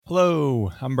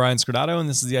Hello, I'm Brian Scordato, and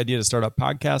this is the Idea to Startup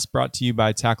podcast brought to you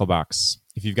by Tacklebox.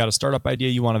 If you've got a startup idea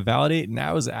you want to validate,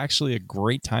 now is actually a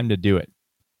great time to do it.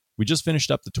 We just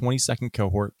finished up the 22nd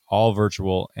cohort, all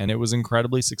virtual, and it was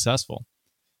incredibly successful.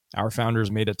 Our founders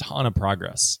made a ton of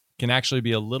progress. It can actually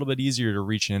be a little bit easier to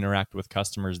reach and interact with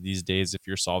customers these days if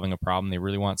you're solving a problem they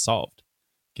really want solved.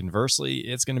 Conversely,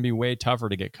 it's going to be way tougher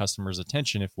to get customers'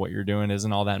 attention if what you're doing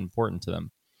isn't all that important to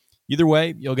them. Either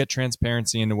way, you'll get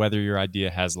transparency into whether your idea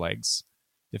has legs.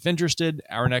 If interested,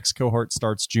 our next cohort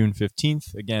starts June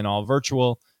 15th, again, all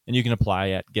virtual, and you can apply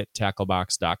at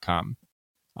gettacklebox.com.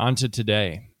 On to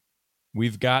today.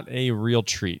 We've got a real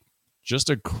treat, just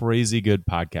a crazy good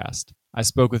podcast. I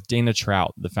spoke with Dana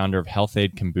Trout, the founder of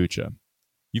Health-Ade Kombucha.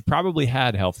 You've probably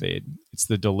had Health-Ade. It's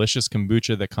the delicious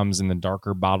kombucha that comes in the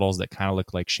darker bottles that kind of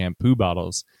look like shampoo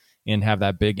bottles and have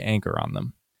that big anchor on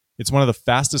them. It's one of the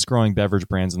fastest growing beverage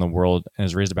brands in the world and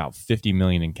has raised about $50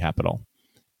 million in capital.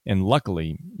 And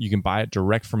luckily, you can buy it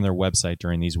direct from their website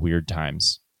during these weird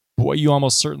times. But what you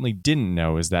almost certainly didn't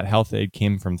know is that Health-Ade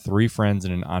came from three friends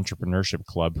in an entrepreneurship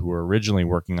club who were originally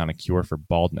working on a cure for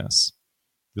baldness.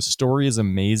 The story is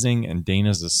amazing, and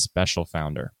Dana's a special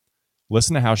founder.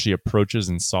 Listen to how she approaches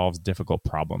and solves difficult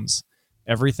problems.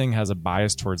 Everything has a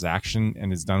bias towards action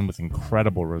and is done with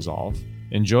incredible resolve.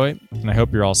 Enjoy, and I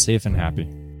hope you're all safe and happy.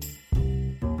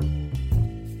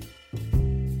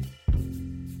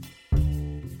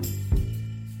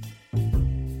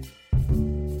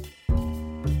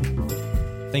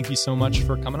 Thank you so much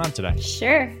for coming on today.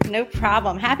 Sure, no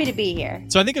problem. Happy to be here.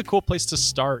 So I think a cool place to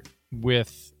start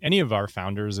with any of our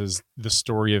founders is the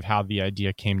story of how the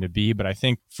idea came to be. But I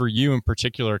think for you in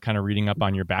particular, kind of reading up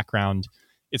on your background,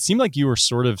 it seemed like you were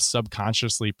sort of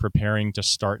subconsciously preparing to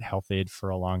start Health-Ade for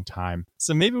a long time.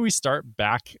 So maybe we start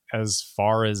back as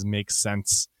far as makes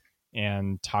sense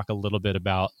and talk a little bit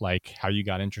about like how you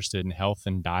got interested in health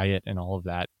and diet and all of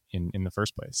that in the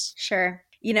first place. Sure.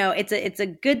 You know, it's a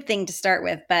good thing to start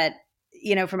with, but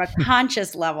you know, from a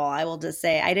conscious level, I will just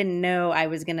say I didn't know I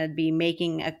was going to be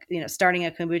starting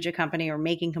a kombucha company or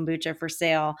making kombucha for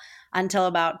sale until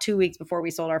about 2 weeks before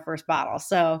we sold our first bottle.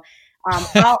 So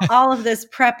all of this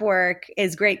prep work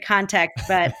is great context,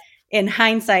 but in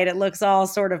hindsight, it looks all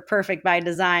sort of perfect by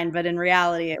design. But in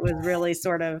reality, it was really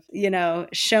sort of,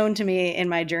 shown to me in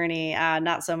my journey,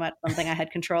 not so much something I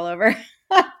had control over.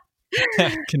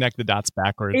 Connect the dots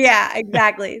backwards. Yeah,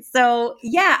 exactly. So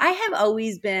yeah, I have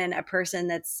always been a person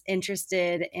that's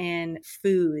interested in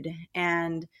food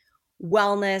and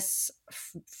wellness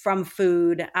from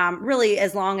food, really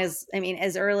as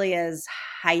early as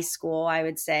high school, I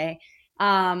would say.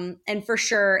 And for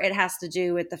sure, it has to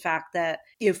do with the fact that,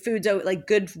 food's like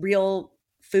good, real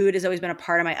food has always been a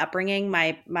part of my upbringing.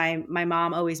 My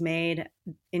mom always made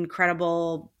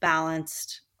incredible,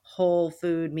 balanced, whole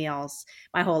food meals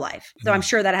my whole life. So I'm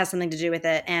sure that has something to do with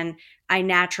it. And I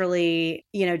naturally,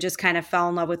 just kind of fell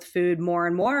in love with food more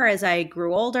and more as I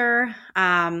grew older.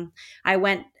 I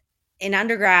went in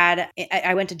undergrad,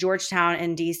 I went to Georgetown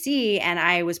in DC and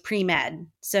I was pre-med.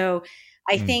 So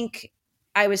I think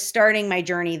I was starting my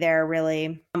journey there,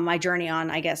 really, my journey on,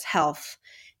 I guess, health.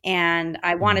 And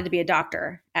I wanted to be a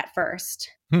doctor at first.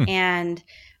 And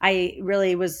I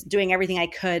really was doing everything I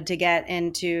could to get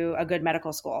into a good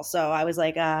medical school. So I was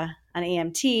like an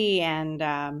EMT and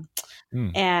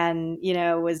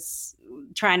was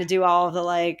trying to do all of the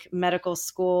like medical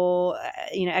school,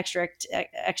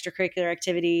 extracurricular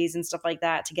activities and stuff like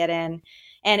that to get in.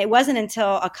 And it wasn't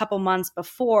until a couple months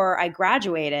before I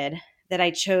graduated that I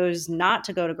chose not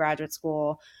to go to graduate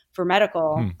school for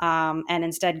medical and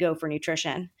instead go for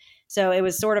nutrition. So it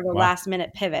was sort of a last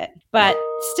minute pivot, but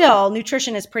still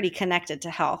nutrition is pretty connected to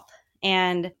health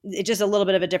and it's just a little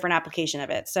bit of a different application of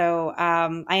it. So I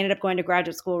ended up going to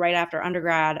graduate school right after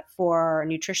undergrad for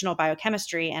nutritional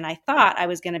biochemistry. And I thought I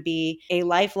was going to be a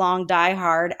lifelong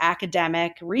diehard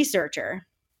academic researcher.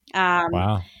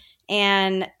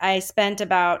 And I spent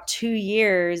about 2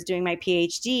 years doing my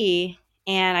PhD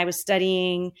and I was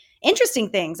studying interesting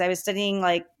things. I was studying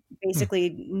like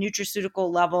basically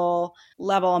nutraceutical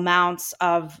level amounts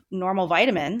of normal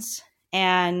vitamins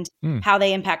and how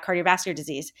they impact cardiovascular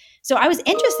disease. So I was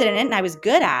interested in it and I was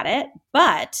good at it,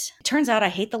 but it turns out I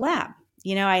hate the lab.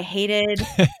 I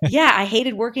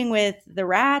hated working with the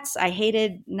rats. I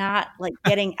hated not like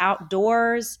getting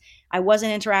outdoors. I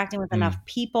wasn't interacting with enough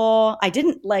people. I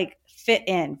didn't like fit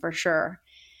in for sure.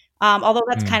 Although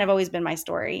that's kind of always been my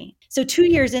story. So 2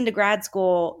 years into grad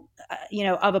school,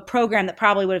 of a program that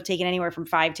probably would have taken anywhere from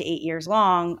 5 to 8 years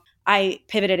long, I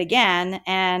pivoted again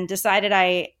and decided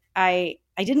I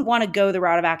didn't want to go the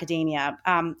route of academia,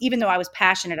 even though I was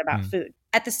passionate about food.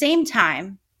 At the same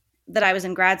time, that I was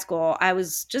in grad school, I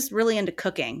was just really into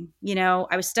cooking.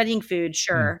 I was studying food,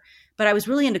 sure, but I was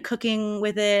really into cooking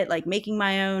with it, like making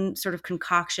my own sort of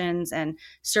concoctions and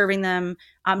serving them,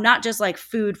 not just like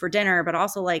food for dinner, but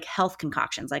also like health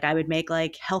concoctions. Like I would make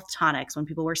like health tonics when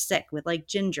people were sick with like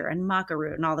ginger and maca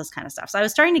root and all this kind of stuff. So I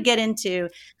was starting to get into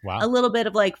a little bit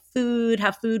of like food,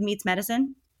 how food meets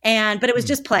medicine. But it was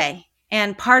just play.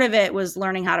 And part of it was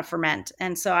learning how to ferment.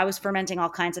 And so I was fermenting all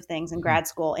kinds of things in grad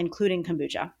school, including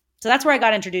kombucha. So that's where I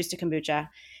got introduced to kombucha.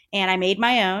 And I made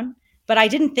my own, but I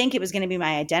didn't think it was going to be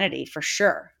my identity for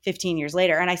sure 15 years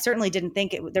later. And I certainly didn't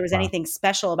think there was anything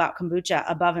special about kombucha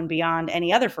above and beyond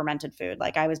any other fermented food.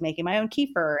 Like I was making my own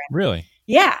kefir. Really?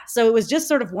 Yeah. So it was just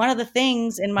sort of one of the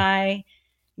things in my,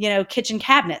 kitchen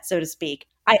cabinet, so to speak.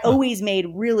 I always made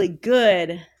really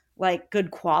good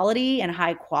quality and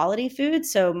high quality food.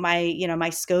 So my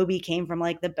SCOBY came from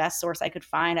like the best source I could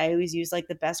find. I always use like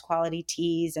the best quality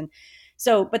teas. And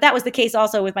so, but that was the case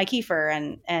also with my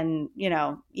kefir and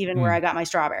even where I got my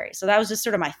strawberries. So that was just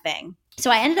sort of my thing. So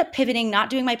I ended up pivoting,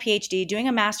 not doing my PhD, doing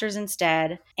a master's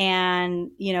instead, and,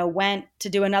 went to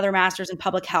do another master's in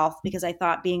public health because I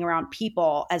thought being around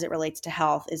people as it relates to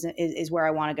health is where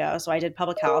I want to go. So I did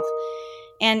public health.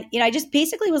 And, I just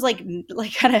basically was like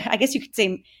kind of, I guess you could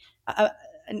say, I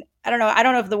don't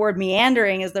know if the word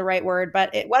meandering is the right word,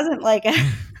 but it wasn't like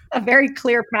a very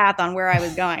clear path on where I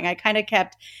was going. I kind of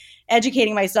kept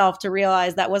educating myself to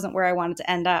realize that wasn't where I wanted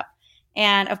to end up.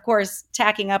 And of course,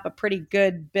 tacking up a pretty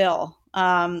good bill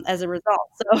as a result.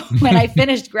 So when I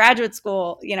finished graduate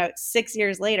school, 6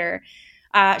 years later,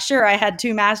 sure, I had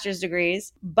 2 master's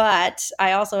degrees, but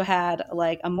I also had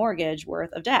like a mortgage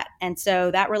worth of debt. And so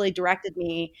that really directed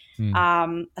me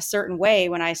a certain way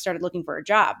when I started looking for a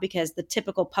job, because the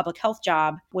typical public health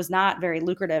job was not very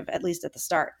lucrative, at least at the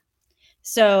start.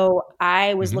 So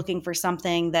I was looking for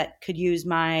something that could use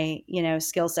my,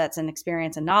 skill sets and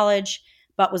experience and knowledge,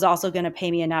 but was also going to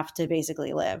pay me enough to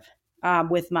basically live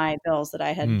with my bills that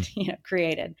I had,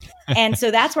 created. And so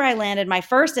that's where I landed my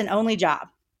first and only job.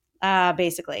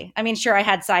 Basically. I mean, sure, I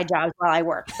had side jobs while I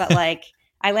worked, but like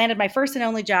I landed my first and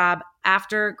only job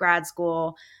after grad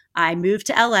school. I moved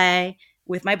to LA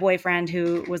with my boyfriend,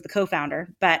 who was the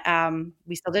co-founder, but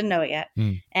we still didn't know it yet.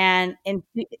 And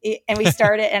we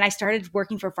started, and I started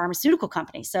working for a pharmaceutical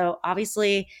company. So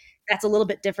obviously that's a little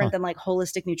bit different than like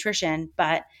holistic nutrition,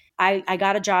 but I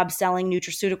got a job selling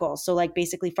nutraceuticals. So like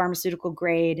basically pharmaceutical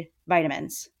grade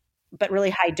vitamins, but really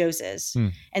high doses.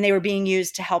 And they were being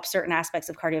used to help certain aspects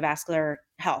of cardiovascular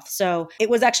health. So it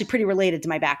was actually pretty related to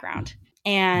my background.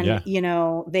 And,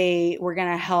 they were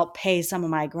going to help pay some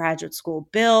of my graduate school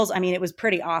bills. I mean, it was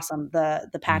pretty awesome,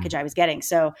 the package I was getting.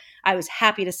 So I was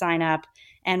happy to sign up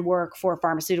and work for a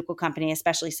pharmaceutical company,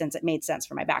 especially since it made sense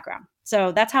for my background.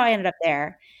 So that's how I ended up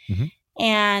there.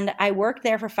 And I worked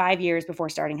there for 5 years before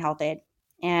starting Health-Ade.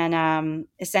 And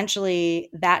essentially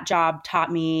that job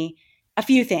taught me a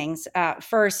few things.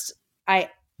 First, I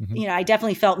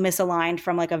definitely felt misaligned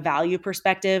from like a value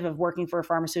perspective of working for a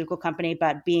pharmaceutical company,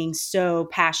 but being so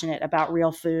passionate about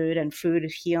real food and food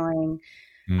healing.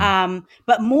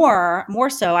 But more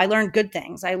so, I learned good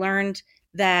things. I learned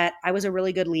that I was a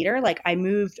really good leader. Like I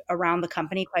moved around the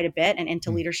company quite a bit and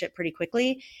into leadership pretty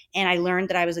quickly. And I learned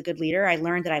that I was a good leader. I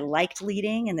learned that I liked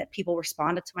leading and that people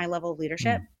responded to my level of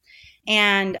leadership.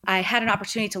 And I had an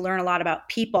opportunity to learn a lot about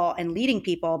people and leading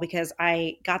people because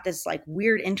I got this like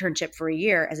weird internship for a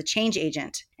year as a change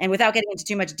agent. And without getting into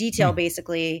too much detail,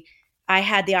 basically, I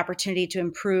had the opportunity to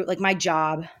improve, like my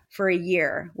job for a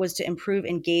year was to improve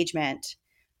engagement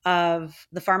of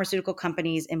the pharmaceutical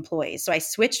company's employees. So I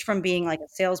switched from being like a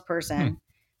salesperson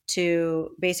to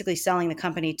basically selling the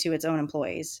company to its own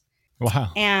employees.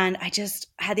 Wow. And I just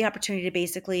had the opportunity to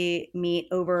basically meet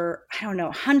over,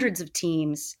 hundreds of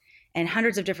teams and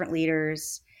hundreds of different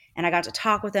leaders. And I got to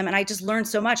talk with them and I just learned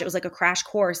so much. It was like a crash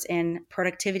course in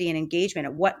productivity and engagement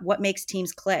and what makes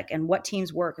teams click and what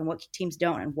teams work and what teams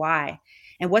don't and why.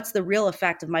 And what's the real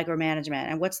effect of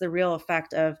micromanagement and what's the real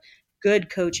effect of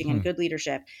good coaching and good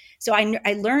leadership. So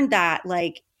I learned that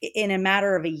like in a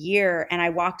matter of a year, and I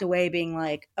walked away being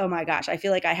like, oh my gosh, I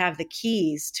feel like I have the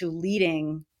keys to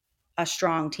leading a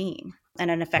strong team and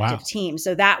an effective team.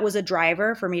 So that was a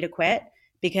driver for me to quit,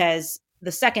 because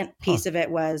the second piece of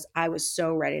it was I was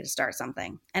so ready to start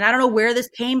something. And I don't know where this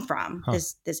came from,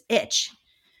 this itch,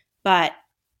 but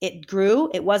it grew.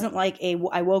 It wasn't like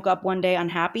I woke up one day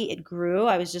unhappy. It grew.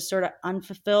 I was just sort of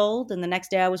unfulfilled. And the next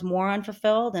day I was more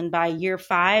unfulfilled. And by year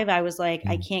 5, I was like,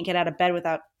 I can't get out of bed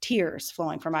without tears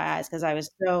flowing from my eyes because I was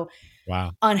so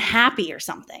unhappy or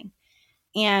something.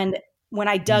 And when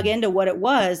I dug into what it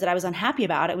was that I was unhappy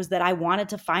about, it was that I wanted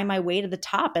to find my way to the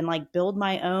top and like build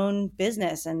my own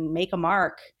business and make a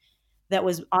mark that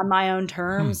was on my own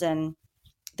terms. And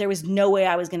there was no way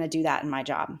I was going to do that in my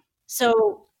job.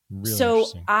 So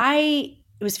I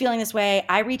was feeling this way.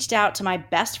 I reached out to my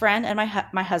best friend and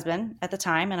my husband at the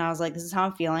time. And I was like, this is how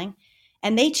I'm feeling.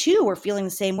 And they too were feeling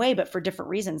the same way, but for different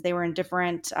reasons. They were in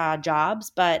different jobs,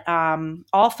 but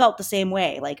all felt the same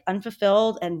way, like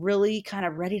unfulfilled and really kind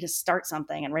of ready to start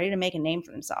something and ready to make a name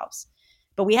for themselves.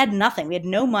 But we had nothing. We had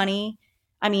no money.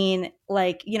 I mean,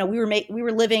 like, you know, we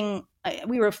were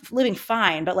living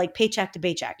fine, but like paycheck to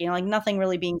paycheck, you know, like nothing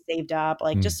really being saved up,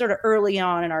 like just sort of early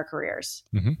on in our careers.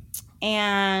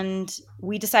 And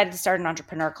we decided to start an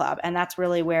entrepreneur club. And that's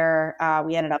really where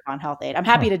we ended up on Health-Ade. I'm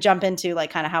happy to jump into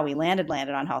like kind of how we landed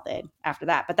on Health-Ade after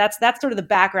that. But that's sort of the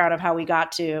background of how we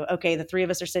got to, okay, the three of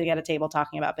us are sitting at a table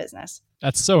talking about business.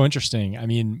 That's so interesting. I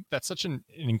mean, that's such an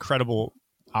incredible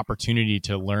opportunity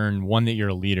to learn, one, that you're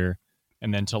a leader,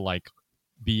 and then to like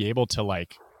be able to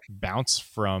like bounce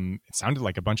from, it sounded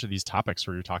like a bunch of these topics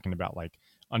where you're talking about like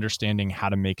understanding how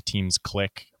to make teams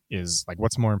click is like,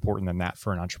 what's more important than that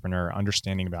for an entrepreneur?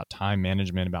 Understanding about time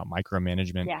management, about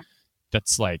micromanagement. Yeah.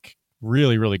 That's like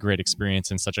really, really great experience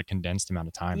in such a condensed amount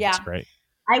of time. Yeah. That's great.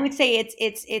 I would say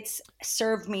it's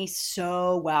served me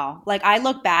so well. Like I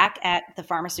look back at the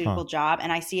pharmaceutical job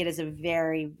and I see it as a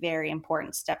very, very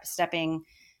important stepping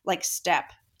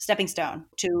stone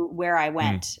to where I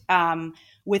went.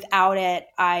 Without it,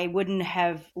 I wouldn't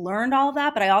have learned all of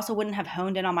that, but I also wouldn't have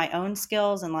honed in on my own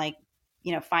skills and like,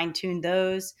 you know, fine-tuned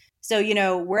those. So, you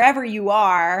know, wherever you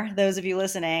are, those of you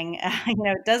listening, you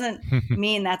know, it doesn't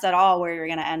mean that's at all where you're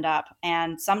going to end up.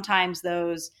 And sometimes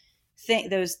those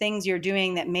things you're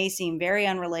doing that may seem very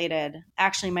unrelated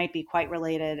actually might be quite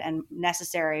related and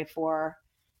necessary for,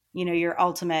 you know, your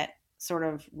ultimate sort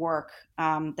of work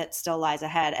that still lies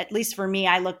ahead. At least for me,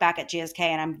 I look back at GSK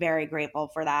and I'm very grateful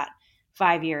for that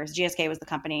 5 years. GSK was the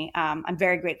company. I'm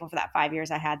very grateful for that 5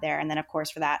 years I had there. And then of course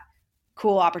for that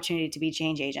cool opportunity to be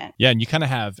change agent. Yeah. And you kind of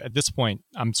have, at this point,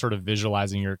 I'm sort of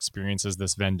visualizing your experience as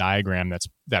this Venn diagram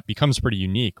that becomes pretty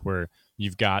unique, where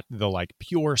you've got the like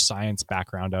pure science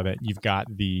background of it. You've got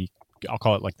the, I'll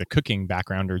call it like the cooking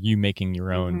background, or you making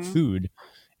your own food.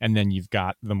 And then you've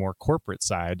got the more corporate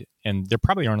side. And there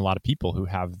probably aren't a lot of people who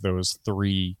have those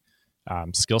three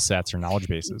skill sets or knowledge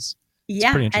bases.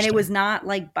 Yeah. And it was not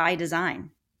like by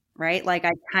design, right? Like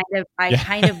I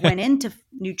kind of went into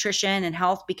nutrition and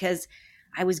health because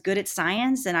I was good at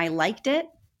science and I liked it.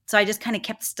 So I just kind of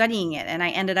kept studying it. And I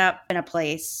ended up in a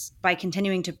place by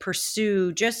continuing to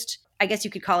pursue just, I guess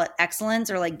you could call it excellence,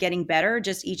 or like getting better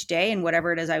just each day in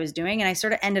whatever it is I was doing. And I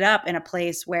sort of ended up in a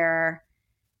place where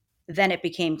then it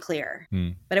became clear.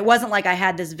 But it wasn't like I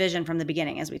had this vision from the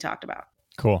beginning, as we talked about.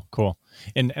 Cool.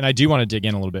 And I do want to dig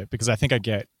in a little bit, because I think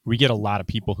we get a lot of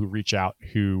people who reach out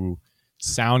who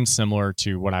sound similar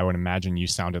to what I would imagine you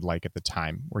sounded like at the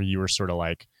time, where you were sort of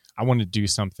like, I want to do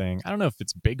something. I don't know if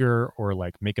it's bigger or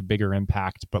like make a bigger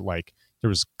impact, but like there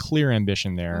was clear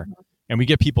ambition there. And we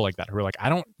get people like that who are like, I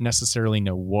don't necessarily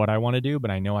know what I want to do,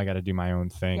 but I know I got to do my own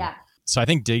thing. Yeah. So I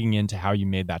think digging into how you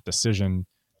made that decision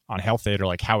on Health-Ade, or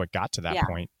like how it got to that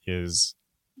point is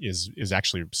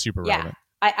actually super relevant.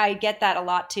 I get that a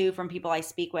lot too from people I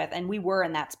speak with, and we were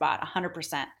in that spot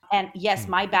 100%. And yes,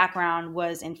 my background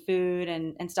was in food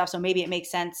and stuff. So maybe it makes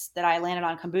sense that I landed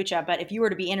on kombucha. But if you were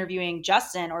to be interviewing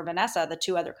Justin or Vanessa, the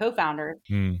two other co-founders,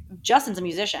 Justin's a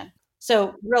musician.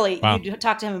 So really, you'd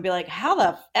talk to him and be like, how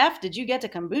the F did you get to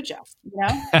kombucha? You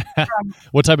know,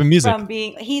 what type of music?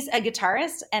 He's a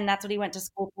guitarist, and that's what he went to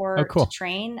school for to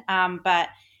train. But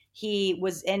he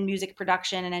was in music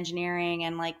production and engineering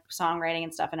and like songwriting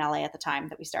and stuff in LA at the time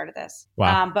that we started this.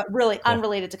 Wow. But really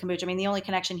unrelated to kombucha. I mean, the only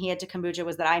connection he had to kombucha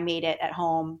was that I made it at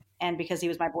home. And because he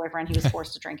was my boyfriend, he was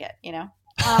forced to drink it, you know?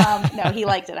 No, he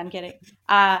liked it. I'm kidding.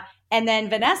 And then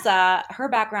Vanessa, her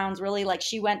background's really like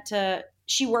she worked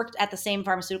at the same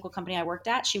pharmaceutical company I worked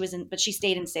at. But she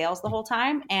stayed in sales the whole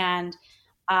time. And,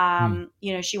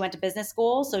 you know, she went to business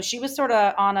school. So she was sort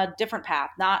of on a different path,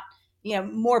 not, you know,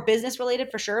 more business related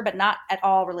for sure, but not at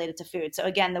all related to food. So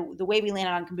again, the way we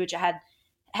landed on kombucha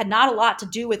had not a lot to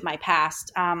do with my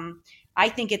past. I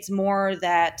think it's more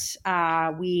that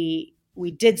we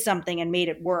did something and made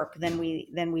it work than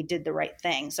we did the right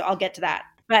thing. So I'll get to that.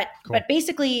 But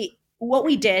basically what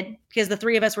we did, because the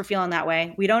three of us were feeling that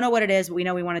way, we don't know what it is, but we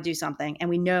know we want to do something, and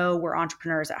we know we're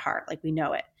entrepreneurs at heart. Like we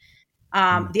know it.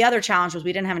 The other challenge was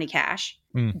we didn't have any cash,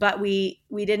 but we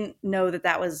didn't know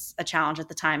that was a challenge at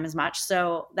the time as much.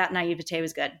 So that naivete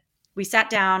was good. We sat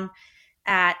down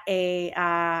at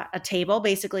a table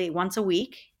basically once a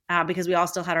week because we all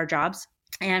still had our jobs.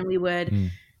 And we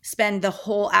would spend the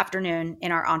whole afternoon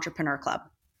in our entrepreneur club.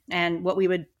 And what we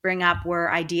would bring up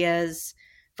were ideas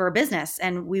for a business.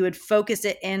 And we would focus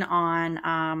it in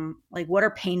on like, what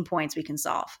are pain points we can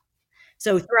solve?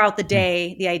 So throughout the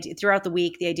day, throughout the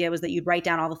week, the idea was that you'd write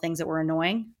down all the things that were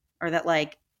annoying or that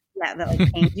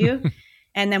pained you.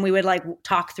 And then we would like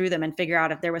talk through them and figure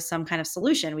out if there was some kind of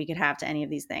solution we could have to any of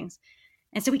these things.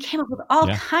 And so we came up with all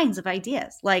kinds of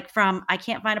ideas, like from, I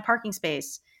can't find a parking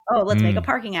space. Oh, let's make a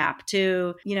parking app,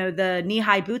 to, the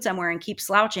knee-high boots I'm wearing keep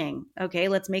slouching. Okay,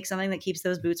 let's make something that keeps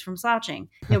those boots from slouching.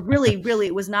 Really,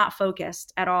 it was not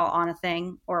focused at all on a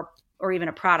thing or even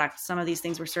a product. Some of these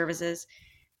things were services.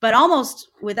 But almost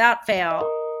without fail,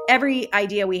 every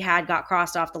idea we had got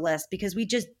crossed off the list because we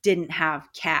just didn't have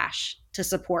cash to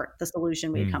support the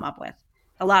solution we'd come up with.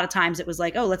 A lot of times it was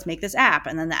like, oh, let's make this app.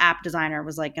 And then the app designer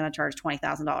was like going to charge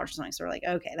 $20,000 or something. So we're like,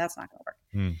 okay, that's not going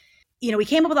to work. We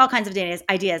came up with all kinds of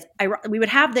ideas. We would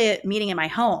have the meeting in my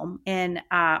home in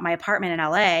my apartment in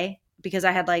LA because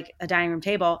I had like a dining room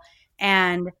table,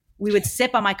 and we would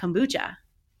sip on my kombucha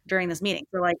during this meeting.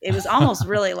 So like, it was almost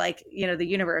really like, the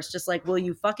universe just like, will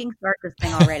you fucking start this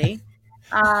thing already?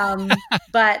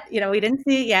 But we didn't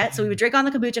see it yet. So we would drink on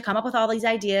the kombucha, come up with all these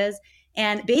ideas.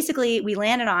 And basically we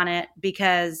landed on it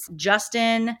because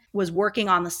Justin was working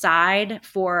on the side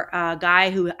for a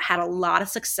guy who had a lot of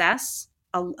success,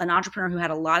 an entrepreneur who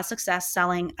had a lot of success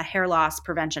selling a hair loss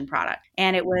prevention product.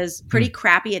 And it was pretty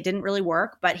crappy. It didn't really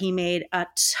work, but he made a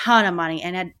ton of money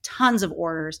and had tons of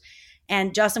orders.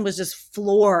 And Justin was just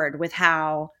floored with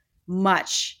how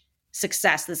much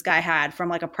success this guy had from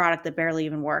like a product that barely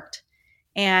even worked.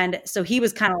 And so he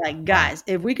was kind of like, guys,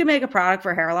 if we could make a product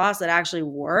for hair loss that actually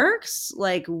works,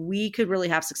 like we could really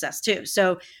have success too.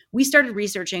 So we started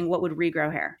researching what would regrow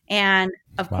hair. And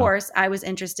of course, I was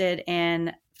interested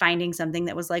in finding something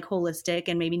that was like holistic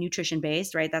and maybe nutrition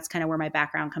based, right? That's kind of where my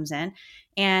background comes in.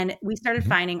 And we started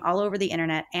finding all over the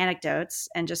internet anecdotes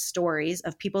and just stories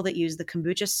of people that use the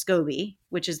kombucha SCOBY,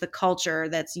 which is the culture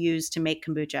that's used to make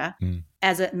kombucha,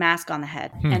 as a mask on the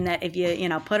head. And that if you,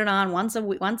 put it on once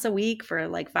a week for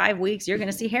like 5 weeks, you're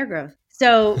going to see hair growth.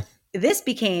 So this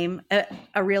became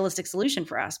a realistic solution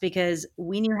for us because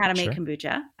we knew how to make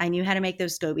kombucha. I knew how to make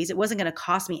those SCOBYs. It wasn't going to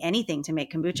cost me anything to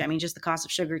make kombucha. I mean, just the cost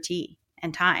of sugar, tea,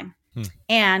 and time.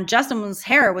 And Justin's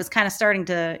hair was kind of starting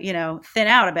to, thin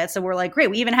out a bit. So we're like,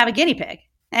 great, we even have a guinea pig.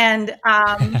 And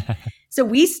so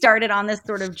we started on this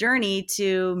sort of journey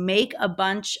to make a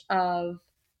bunch of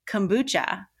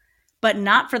kombucha, but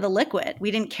not for the liquid.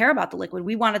 We didn't care about the liquid.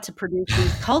 We wanted to produce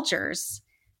these cultures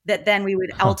that then we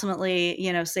would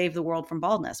ultimately, save the world from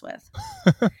baldness with.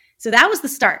 So that was the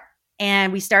start.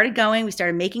 And we started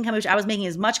making kombucha. I was making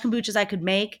as much kombucha as I could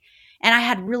make. And I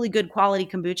had really good quality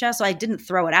kombucha, so I didn't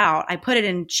throw it out. I put it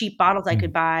in cheap bottles I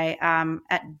could buy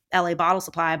at LA Bottle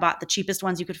Supply. I bought the cheapest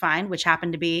ones you could find, which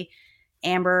happened to be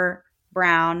amber,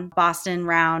 brown, Boston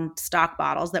round stock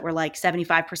bottles that were like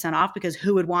 75% off because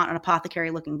who would want an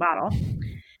apothecary-looking bottle?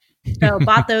 So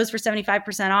bought those for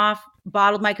 75% off,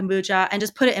 bottled my kombucha, and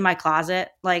just put it in my closet.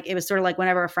 Like it was sort of like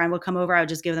whenever a friend would come over, I would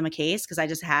just give them a case because I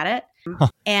just had it.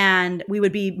 And we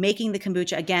would be making the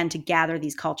kombucha again to gather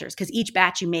these cultures because each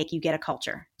batch you make, you get a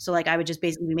culture. So like I would just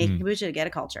basically be making kombucha to get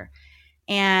a culture.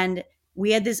 And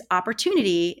we had this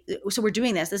opportunity. So we're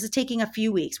doing this. This is taking a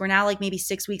few weeks. We're now like maybe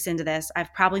 6 weeks into this.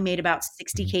 I've probably made about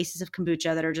 60 cases of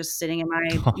kombucha that are just sitting in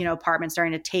my apartment,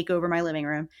 starting to take over my living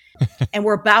room. And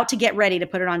we're about to get ready to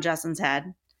put it on Justin's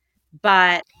head.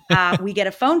 But we get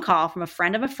a phone call from a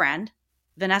friend of a friend.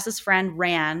 Vanessa's friend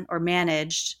ran or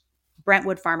managed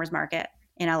Brentwood Farmers Market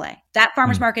in LA. That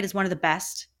farmers market is one of the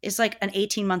best. It's like an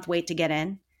 18-month wait to get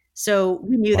in. So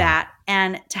we knew that.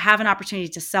 And to have an opportunity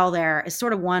to sell there is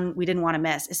sort of one we didn't want to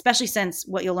miss, especially since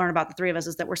what you'll learn about the three of us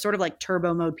is that we're sort of like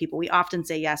turbo mode people. We often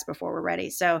say yes before we're ready.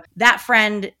 So that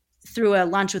friend, through a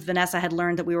lunch with Vanessa, had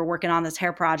learned that we were working on this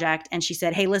hair project. And she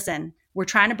said, hey, listen, we're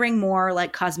trying to bring more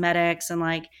like cosmetics and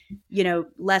like,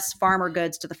 less farmer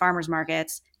goods to the farmers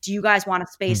markets. Do you guys want a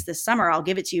space this summer? I'll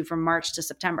give it to you from March to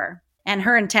September. And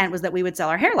her intent was that we would sell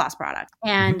our hair loss product.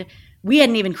 And we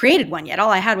hadn't even created one yet. All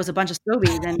I had was a bunch of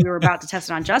SCOBYs and we were about to test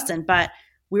it on Justin. But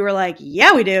we were like,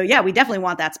 yeah, we do. Yeah, we definitely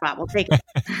want that spot. We'll take it.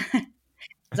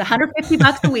 It's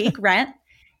 $150 a week rent.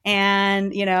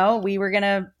 And, we were going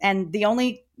to, and the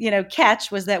only,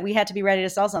 catch was that we had to be ready to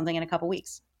sell something in a couple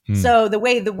weeks. So the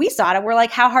way that we saw it, we're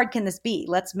like, how hard can this be?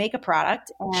 Let's make a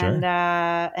product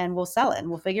and we'll sell it and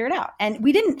we'll figure it out. And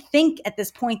we didn't think at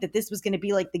this point that this was going to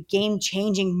be like the game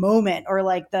changing moment or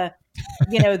like the,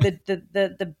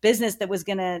 the business that was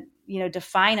going to,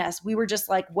 define us. We were just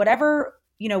like, whatever,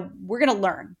 we're going to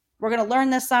learn. We're going to learn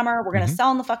this summer. We're going to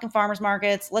sell in the fucking farmers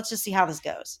markets. Let's just see how this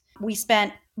goes. We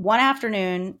spent one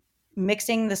afternoon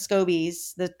mixing the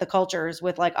scobies, the cultures,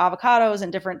 with like avocados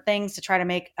and different things to try to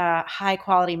make a high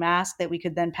quality mask that we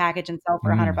could then package and sell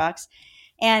for $100.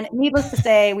 And needless to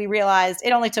say, we realized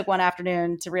it only took one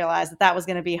afternoon to realize that was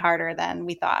going to be harder than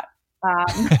we thought.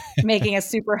 Making a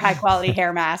super high quality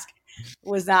hair mask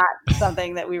was not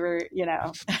something that we were,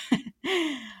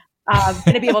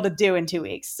 going to be able to do in 2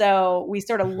 weeks. So we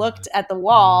sort of looked at the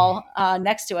wall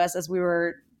next to us as we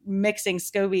were mixing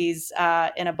scobies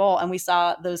in a bowl, and we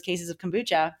saw those cases of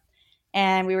kombucha,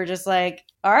 and we were just like,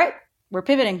 all right, we're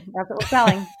pivoting. That's what we're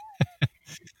selling.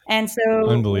 And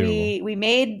so we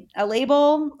made a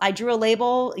label. I drew a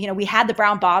label. We had the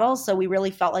brown bottles, so we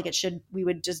really felt like we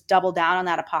would just double down on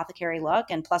that apothecary look.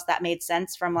 And plus that made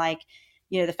sense from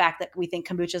the fact that we think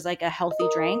kombucha is like a healthy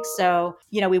drink. So,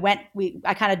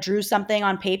 I kind of drew something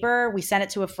on paper. We sent it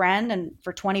to a friend, and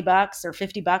for $20 or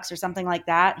 $50 or something like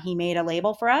that, he made a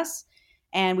label for us,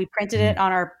 and we printed it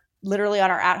literally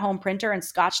on our at-home printer and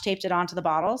scotch taped it onto the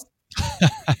bottles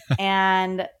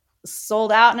and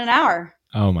sold out in an hour.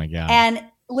 Oh my God. And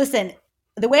listen,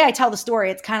 the way I tell the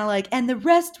story, it's kind of like, and the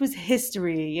rest was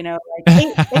history,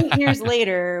 like 8 years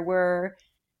later,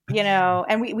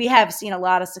 and we have seen a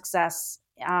lot of success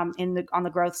on the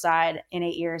growth side in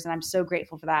 8 years. And I'm so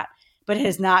grateful for that, but it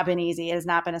has not been easy. It has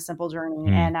not been a simple journey.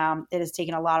 And it has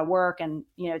taken a lot of work, and,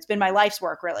 it's been my life's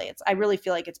work, really. I really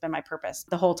feel like it's been my purpose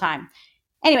the whole time.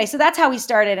 Anyway, so that's how we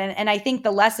started. And I think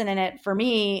the lesson in it for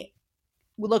me,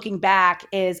 looking back,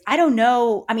 is I don't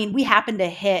know. I mean, we happened to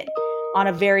hit on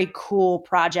a very cool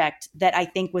project that I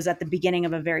think was at the beginning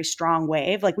of a very strong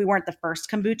wave. Like, we weren't the first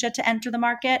kombucha to enter the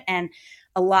market, and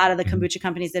a lot of the kombucha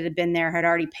companies that had been there had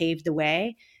already paved the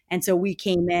way. And so we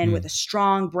came in with a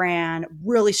strong brand,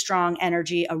 really strong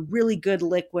energy, a really good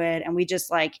liquid. And we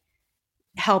just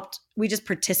we just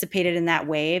participated in that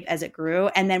wave as it grew.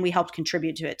 And then we helped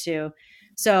contribute to it too.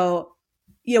 So,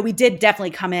 we did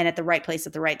definitely come in at the right place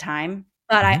at the right time.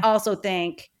 But I also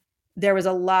think there was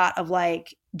a lot of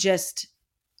just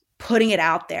putting it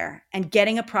out there and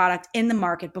getting a product in the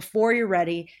market before you're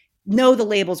ready. No, the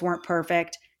labels weren't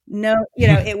perfect. No,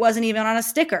 it wasn't even on a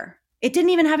sticker. It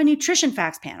didn't even have a nutrition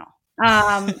facts panel.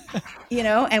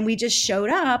 And we just showed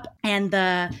up, and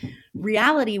the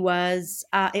reality was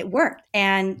it worked.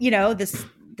 And,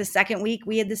 the second week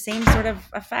we had the same sort of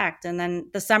effect. And then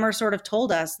the summer sort of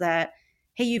told us that,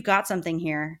 hey, you've got something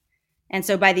here. And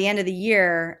so by the end of the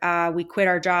year, we quit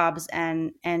our jobs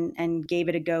and gave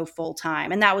it a go full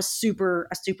time. And that was a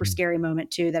super scary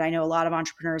moment too, that I know a lot of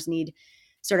entrepreneurs need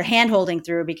sort of hand-holding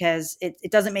through, because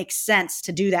it doesn't make sense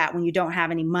to do that when you don't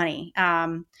have any money,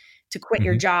 to quit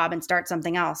your job and start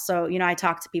something else. So, I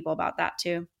talk to people about that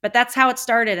too. But that's how it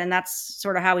started, and that's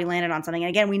sort of how we landed on something. And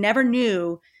again, we never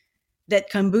knew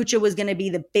that kombucha was going to be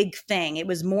the big thing. It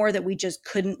was more that we just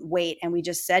couldn't wait, and we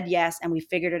just said yes, and we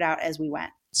figured it out as we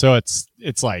went. So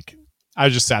it's like, I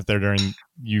just sat there during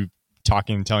you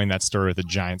talking and telling that story with a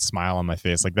giant smile on my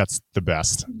face. Like, that's the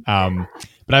best.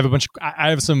 But I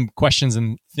have some questions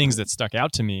and things that stuck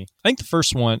out to me. I think the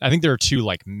first one, I think there are two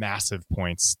massive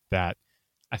points that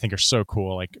I think are so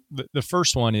cool. Like the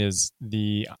first one is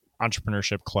the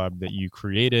entrepreneurship club that you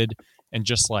created, and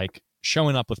just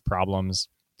showing up with problems,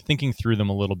 thinking through them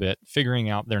a little bit, figuring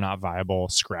out they're not viable,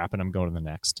 scrapping them, go to the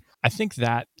next. I think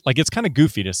that it's kind of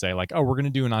goofy to say oh, we're going to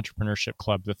do an entrepreneurship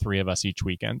club, the three of us each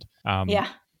weekend. Yeah.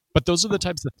 But those are the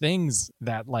types of things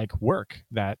that work,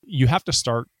 that you have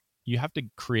to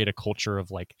create a culture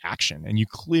of action. And you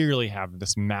clearly have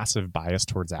this massive bias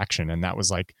towards action. And that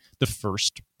was the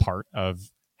first part of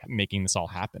making this all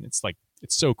happen. It's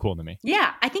so cool to me.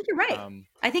 Yeah, I think you're right.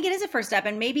 I think it is a first step.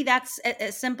 And maybe that's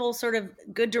a simple sort of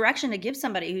good direction to give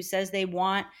somebody who says they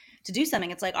want to do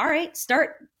something. It's all right,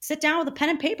 sit down with a pen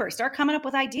and paper, start coming up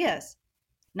with ideas,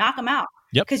 knock them out.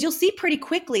 Yep. Because you'll see pretty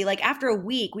quickly, after a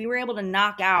week, we were able to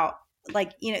knock out,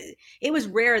 it was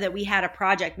rare that we had a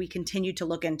project we continued to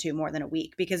look into more than a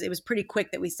week, because it was pretty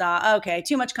quick that we saw, okay,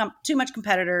 too much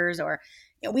competitors, or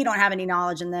we don't have any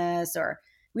knowledge in this, or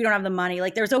we don't have the money.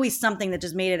 There's always something that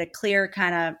just made it a clear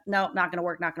kind of, nope, not going to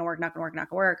work, not going to work, not going to work, not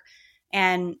going to work.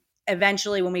 And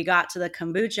eventually when we got to the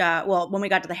kombucha, when we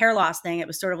got to the hair loss thing, it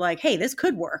was sort of hey, this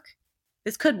could work.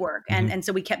 And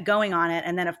so we kept going on it.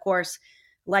 And then of course,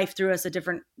 life threw us a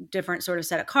different sort of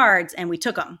set of cards, and we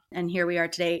took them. And here we are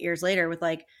today, 8 years later, with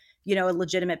a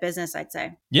legitimate business, I'd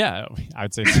say. Yeah,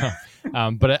 I'd say so.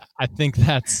 But I think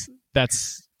that's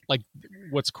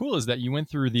what's cool is that you went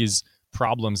through these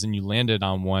problems and you landed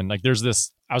on one. There's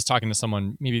this, I was talking to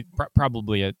someone maybe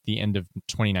probably at the end of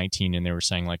 2019, and they were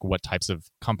saying like, what types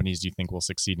of companies do you think will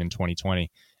succeed in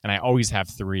 2020? And I always have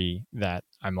three that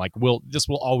I'm like, this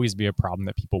will always be a problem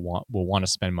that people will want to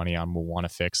spend money on, will want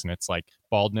to fix. And it's like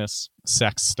baldness,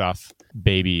 sex stuff,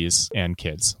 babies, and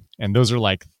kids. And those are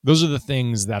the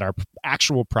things that are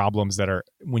actual problems that are,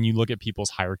 when you look at people's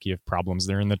hierarchy of problems,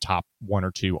 they're in the top one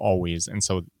or two always. And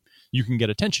so you can get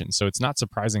attention. So it's not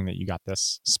surprising that you got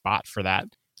this spot for that.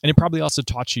 And it probably also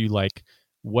taught you like,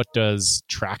 what does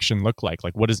traction look like?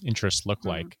 Like, what does interest look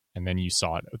like? And then you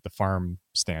saw it at the farm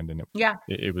stand, and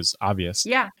it was obvious.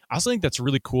 Yeah. I also think that's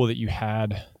really cool that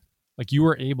you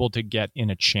were able to get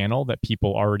in a channel that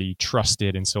people already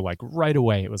trusted. And so like right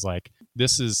away, it was like,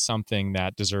 this is something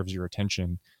that deserves your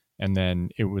attention. And then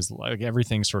it was like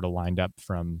everything sort of lined up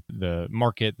from the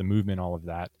market, the movement, all of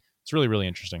that. It's really, really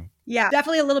interesting. Yeah,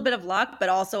 definitely a little bit of luck, but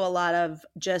also a lot of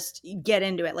just get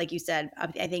into it. Like you said,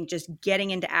 I think just getting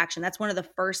into action. That's one of the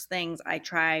first things I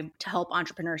try to help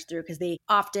entrepreneurs through, because they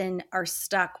often are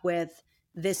stuck with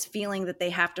this feeling that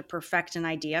they have to perfect an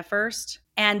idea first.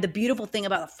 And the beautiful thing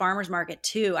about the farmers market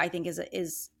too, I think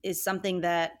is something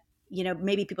that,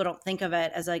 maybe people don't think of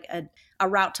it as like a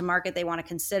route to market they want to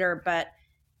consider, but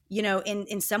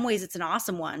in some ways it's an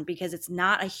awesome one, because it's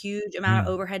not a huge amount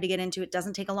of overhead to get into. It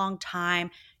doesn't take a long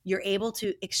time. You're able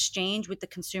to exchange with the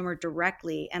consumer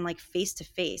directly and like face to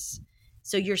face.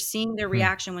 So you're seeing their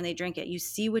reaction when they drink it. You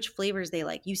see which flavors they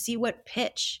like. You see what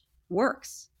pitch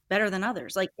works better than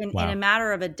others. Like in a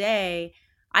matter of a day,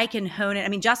 I can hone it. I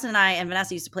mean, Justin and I and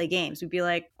Vanessa used to play games. We'd be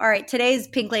like, all right, today's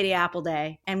Pink Lady Apple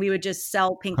Day. And we would just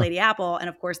sell Pink Lady Apple. And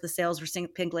of course, the sales for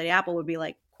Pink Lady Apple would be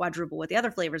like quadruple what the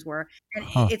other flavors were. And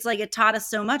it's like, it taught us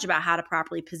so much about how to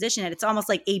properly position it. It's almost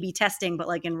like A/B testing, but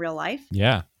like in real life.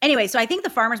 Yeah. Anyway, so I think the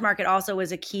farmers market also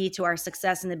was a key to our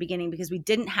success in the beginning, because we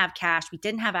didn't have cash. We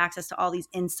didn't have access to all these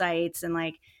insights. And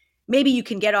like, maybe you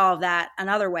can get all of that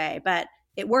another way, but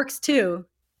it works too,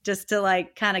 just to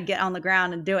like kind of get on the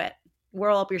ground and do it.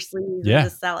 Whirl up your sleeves and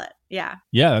just sell it. Yeah.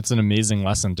 Yeah. That's an amazing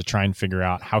lesson to try and figure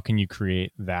out how can you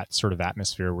create that sort of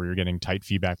atmosphere where you're getting tight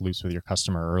feedback loops with your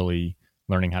customer early,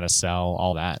 learning how to sell,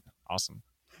 all that. Awesome.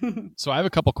 So I have a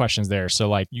couple questions there. So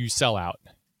like, you sell out,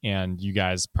 and you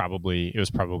guys it was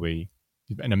probably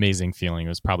an amazing feeling. It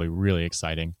was probably really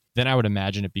exciting. Then I would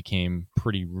imagine it became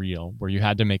pretty real, where you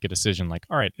had to make a decision like,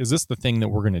 all right, is this the thing that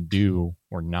we're going to do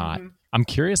or not? I'm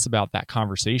curious about that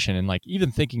conversation. And like,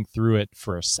 even thinking through it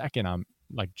for a second, I'm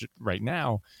like, right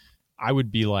now, I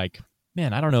would be like,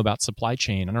 man, I don't know about supply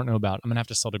chain. I don't know about, I'm going to have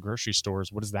to sell to grocery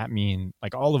stores. What does that mean?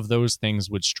 Like, all of those things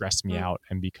would stress me out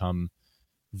and become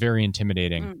very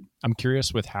intimidating. I'm curious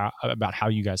about how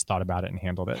you guys thought about it and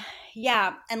handled it.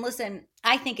 Yeah. And listen,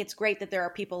 I think it's great that there are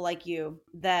people like you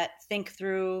that think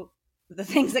through the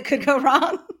things that could go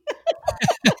wrong.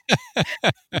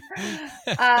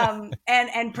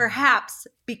 And perhaps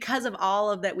because of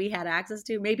all of that we had access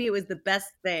to, maybe it was the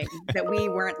best thing that we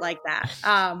weren't like that.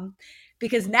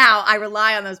 Because now I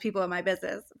rely on those people in my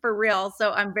business for real.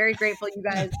 So I'm very grateful you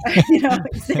guys,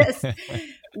 exist.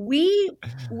 We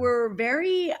were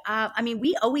very,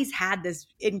 we always had this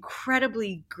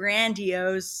incredibly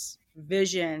grandiose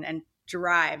vision and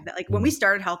drive that, like, when we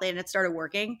started Health-Ade and it started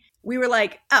working, we were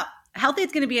like, oh,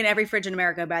 Health-Ade's going to be in every fridge in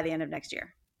America by the end of next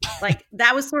year. Like,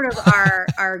 that was sort of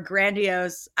our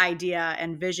grandiose idea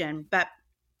and vision, but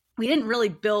we didn't really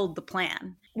build the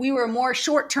plan. We were more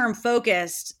short-term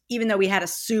focused, even though we had a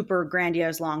super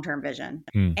grandiose long-term vision.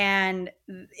 And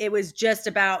it was just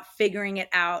about figuring it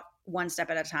out one step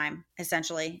at a time,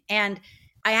 essentially. And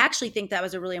I actually think that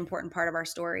was a really important part of our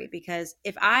story, because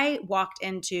if I walked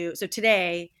into, so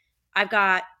today I've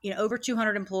got, over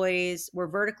 200 employees. We're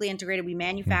vertically integrated. We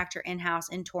manufacture in-house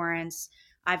in Torrance.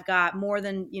 I've got more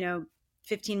than,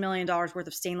 $15 million worth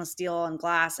of stainless steel and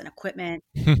glass and equipment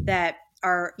that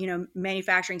are,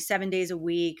 manufacturing 7 days a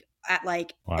week at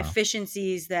like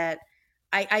efficiencies that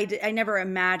I never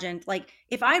imagined. Like,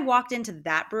 if I walked into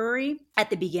that brewery at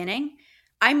the beginning,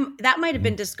 that might have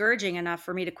been discouraging enough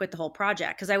for me to quit the whole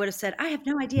project, because I would have said, I have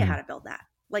no idea how to build that.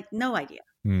 Like, no idea.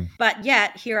 But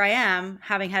yet here I am,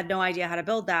 having had no idea how to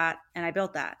build that, and I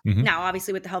built that. Now,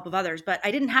 obviously with the help of others, but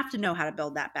I didn't have to know how to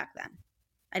build that back then.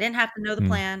 I didn't have to know the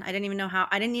plan. I didn't even know how.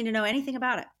 I didn't need to know anything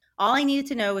about it. All I needed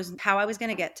to know was how I was going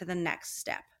to get to the next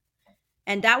step.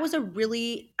 And that was a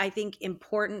really, I think,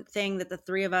 important thing that the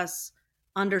three of us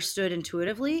understood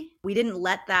intuitively. We didn't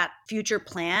let that future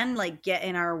plan like get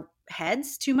in our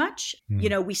heads too much.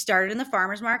 We started in the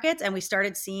farmers markets, and we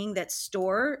started seeing that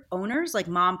store owners, like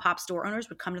mom pop store owners,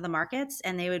 would come to the markets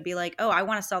and they would be like, oh, I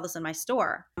want to sell this in my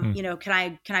store. Can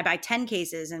I buy 10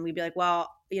 cases? And we'd be like, well,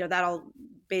 that'll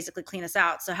basically clean us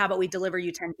out. So how about we deliver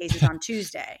you 10 cases on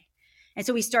Tuesday? And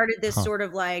so we started this sort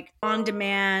of like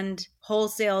on-demand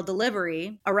wholesale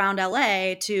delivery around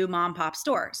LA to mom pop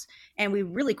stores. And we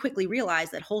really quickly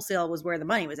realized that wholesale was where the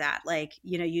money was at. Like,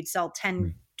 you'd sell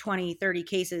 10, 20, 30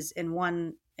 cases in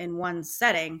one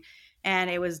setting, and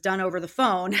it was done over the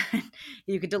phone.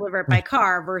 You could deliver it by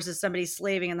car versus somebody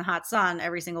slaving in the hot sun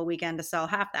every single weekend to sell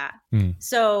half that.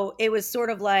 So it was sort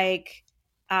of like,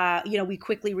 we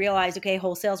quickly realized, okay,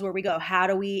 wholesale's where we go. How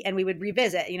do we, and we would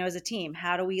revisit, as a team,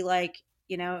 how do we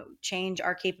change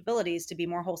our capabilities to be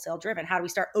more wholesale driven? How do we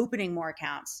start opening more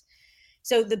accounts?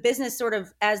 So the business sort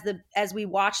of, as we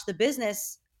watched the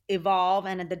business evolve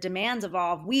and the demands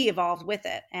evolve, we evolved with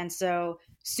it. And so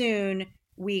soon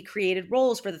we created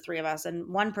roles for the three of us. And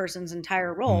one person's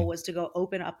entire role was to go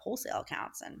open up wholesale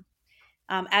accounts. And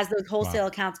as those wholesale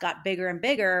accounts got bigger and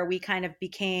bigger, we kind of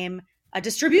became a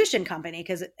distribution company.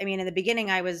 Because in the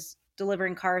beginning, I was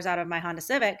delivering cars out of my Honda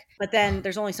Civic, but then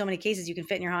there's only so many cases you can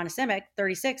fit in your Honda Civic,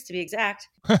 36 to be exact.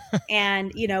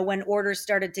 And, when orders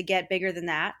started to get bigger than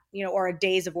that, or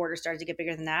days of orders started to get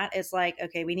bigger than that, it's like,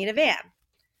 okay, we need a van.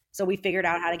 So we figured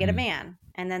out how to get a van.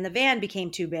 And then the van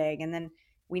became too big. And then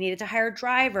we needed to hire a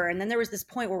driver. And then there was this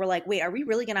point where we're like, wait, are we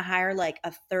really going to hire like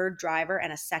a third driver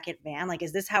and a second van? Like,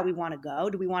 is this how we want to go?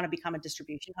 Do we want to become a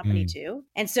distribution company too?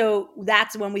 And so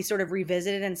that's when we sort of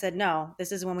revisited and said, no,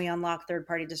 this is when we unlock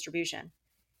third-party distribution.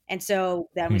 And so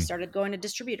then we started going to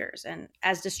distributors. And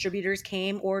as distributors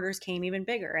came, orders came even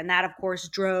bigger. And that, of course,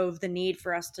 drove the need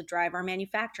for us to drive our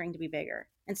manufacturing to be bigger.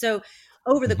 And so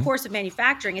over the course of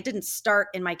manufacturing, it didn't start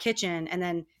in my kitchen. And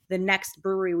then the next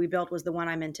brewery we built was the one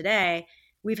I'm in today.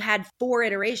 We've had 4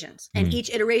 iterations, and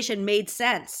each iteration made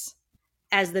sense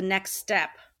as the next step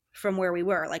from where we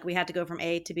were. Like, we had to go from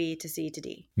A to B to C to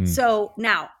D. So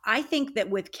now I think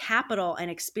that with capital and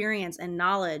experience and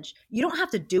knowledge, you don't have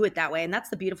to do it that way. And that's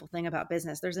the beautiful thing about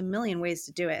business. There's a million ways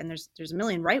to do it, and there's a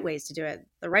million right ways to do it.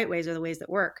 The right ways are the ways that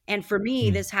work. And for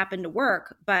me, this happened to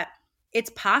work, but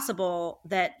it's possible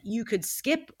that you could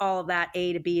skip all of that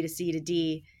A to B to C to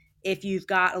D if you've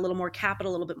got a little more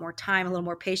capital, a little bit more time, a little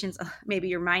more patience. Maybe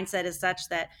your mindset is such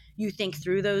that you think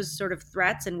through those sort of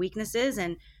threats and weaknesses,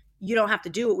 and you don't have to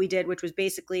do what we did, which was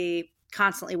basically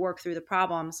constantly work through the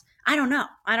problems. I don't know.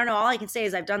 All I can say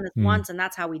is I've done this once, and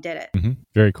that's how we did it.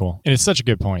 Very cool. And it's such a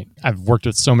good point. I've worked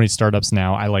with so many startups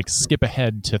now. I skip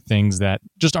ahead to things that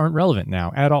just aren't relevant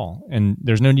now at all. And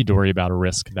there's no need to worry about a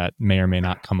risk that may or may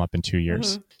not come up in 2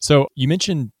 years. So you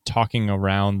mentioned talking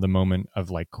around the moment of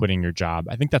quitting your job.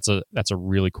 I think that's a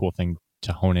really cool thing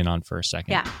to hone in on for a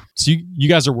second. Yeah. So you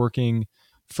guys are working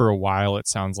for a while, it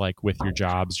sounds like, with your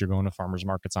jobs. You're going to farmers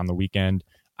markets on the weekend.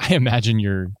 I imagine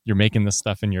you're making this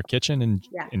stuff in your kitchen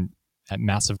and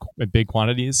at big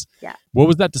quantities. Yeah. What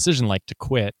was that decision like to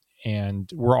quit? And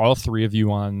were all 3 of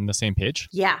you on the same page?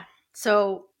 Yeah.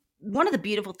 So one of the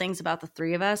beautiful things about the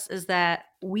 3 of us is that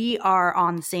we are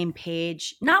on the same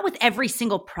page, not with every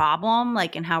single problem,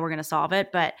 and how we're going to solve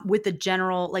it, but with the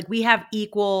general, we have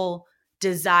equal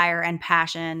desire and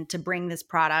passion to bring this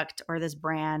product or this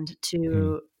brand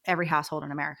to every household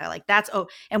in America.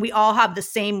 And we all have the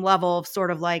same level of sort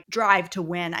of drive to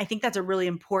win. I think that's a really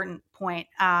important point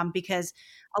because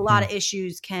a lot of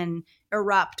issues can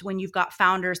erupt when you've got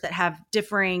founders that have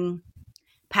differing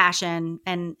passion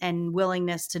and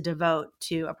willingness to devote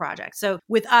to a project. So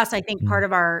with us, I think part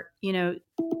of our,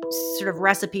 sort of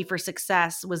recipe for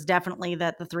success was definitely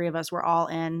that the 3 of us were all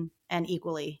in and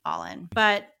equally all in.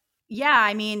 But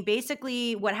yeah,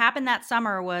 basically what happened that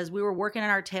summer was we were working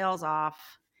our tails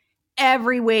off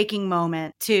every waking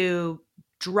moment to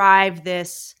drive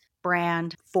this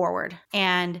brand forward.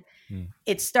 And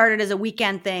it started as a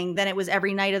weekend thing. Then it was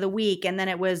every night of the week. And then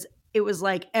it was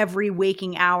every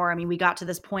waking hour. We got to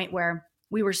this point where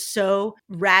we were so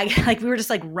ragged, we were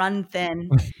just run thin.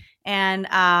 And,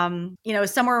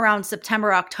 somewhere around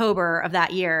September, October of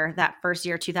that year, that first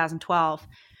year, 2012,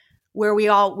 where we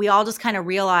all just kind of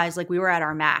realized we were at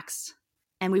our max.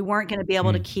 And we weren't going to be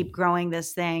able to keep growing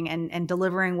this thing and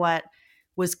delivering what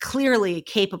was clearly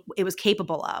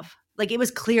capable of. It was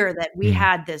clear that we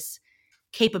had this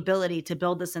capability to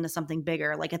build this into something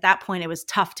bigger. At that point, it was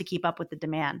tough to keep up with the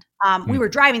demand. We were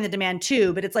driving the demand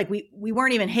too, but it's we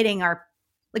weren't even hitting our,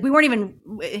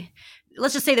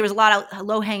 let's just say there was a lot of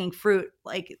low hanging fruit,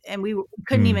 and we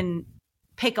couldn't even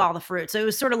pick all the fruit. So it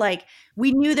was sort of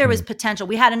we knew there was potential.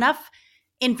 We had enough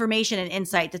information and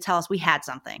insight to tell us we had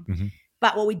something.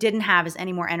 But what we didn't have is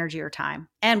any more energy or time.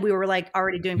 And we were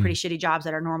already doing pretty shitty jobs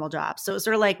at our normal jobs. So it was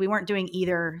sort of we weren't doing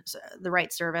either the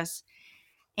right service.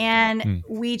 And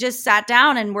we just sat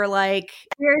down and we're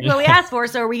here's what we asked for.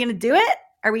 So are we going to do it?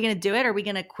 Are we going to do it? Are we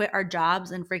going to quit our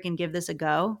jobs and freaking give this a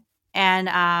go? And,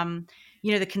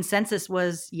 the consensus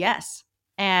was yes.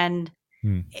 And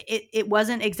it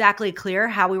wasn't exactly clear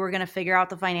how we were going to figure out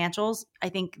the financials. I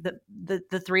think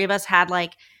the three of us had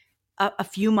like a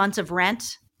few months of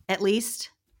rent at least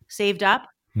saved up.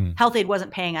 Health Aid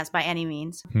wasn't paying us by any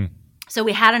means. So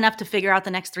we had enough to figure out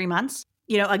the next 3 months,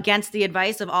 against the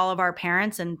advice of all of our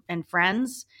parents and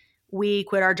friends. We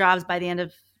quit our jobs by the end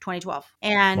of 2012.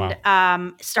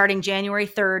 And starting January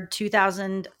 3rd,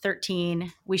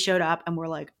 2013, we showed up and we're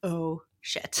like, oh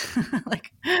shit.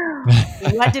 Like,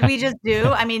 what did we just do?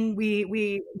 I mean,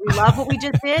 we love what we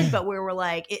just did, but we were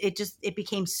like, it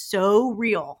became so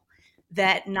real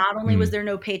that not only was there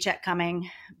no paycheck coming,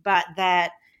 but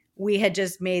that we had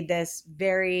just made this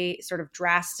very sort of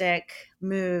drastic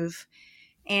move.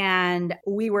 And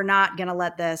we were not going to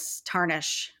let this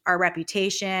tarnish our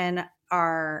reputation,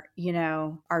 our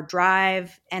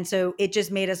drive. And so it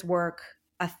just made us work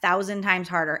 1,000 times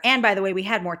harder. And by the way, we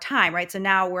had more time, right? So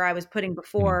now where I was putting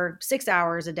before 6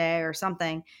 hours a day or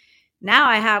something, now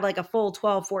I had like a full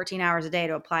 12, 14 hours a day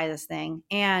to apply this thing,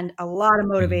 and a lot of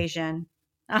motivation,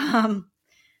 a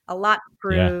lot to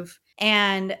prove. Yeah.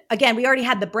 And again, we already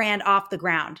had the brand off the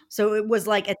ground. So it was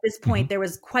like, at this point, there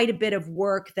was quite a bit of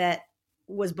work that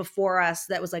was before us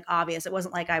that was like obvious. It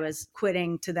wasn't like I was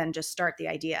quitting to then just start the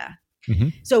idea.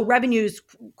 So revenues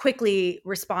quickly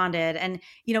responded. And,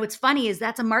 what's funny is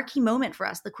that's a marquee moment for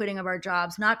us, the quitting of our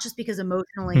jobs, not just because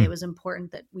emotionally it was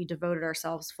important that we devoted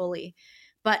ourselves fully,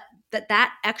 but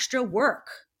that extra work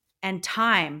and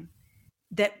time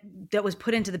that was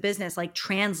put into the business, like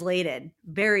translated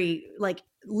very like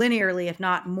linearly, if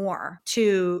not more,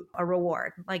 to a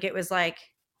reward. Like it was like,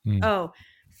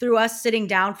 through us sitting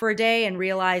down for a day and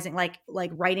realizing like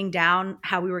writing down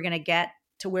how we were going to get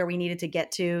to where we needed to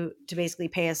get to basically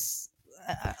pay us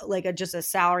just a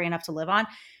salary enough to live on,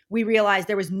 we realized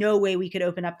there was no way we could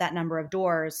open up that number of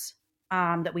doors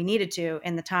that we needed to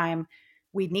in the time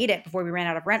we'd need it before we ran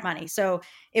out of rent money. So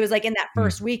it was like in that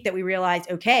first week that we realized,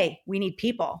 okay, we need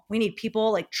people. We need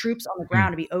people like troops on the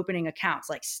ground to be opening accounts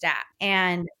like stat.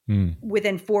 And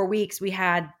within 4 weeks, we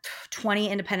had 20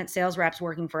 independent sales reps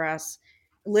working for us.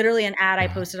 Literally an ad I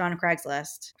posted on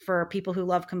Craigslist for people who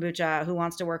love kombucha, who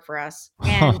wants to work for us.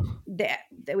 And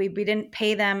we didn't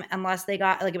pay them unless they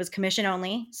got, like, it was commission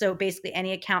only. So basically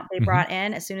any account they brought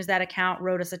in, as soon as that account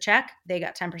wrote us a check, they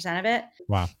got 10% of it.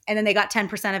 Wow. And then they got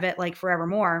 10% of it like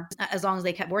forevermore, as long as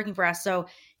they kept working for us. So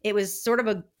it was sort of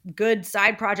a good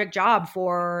side project job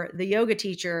for the yoga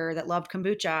teacher that loved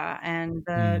kombucha and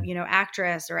the,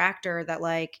 actress or actor that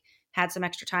like had some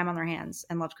extra time on their hands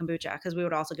and loved kombucha, because we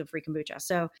would also give free kombucha.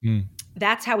 So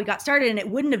that's how we got started. And it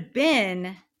wouldn't have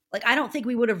been like, I don't think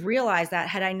we would have realized that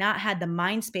had I not had the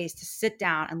mind space to sit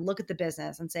down and look at the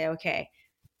business and say, okay,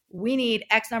 we need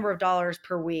X number of dollars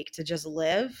per week to just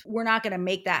live. We're not going to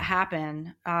make that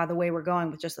happen the way we're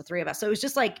going with just the three of us. So it was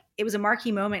just like, it was a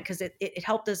marquee moment because it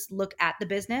helped us look at the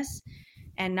business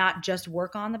and not just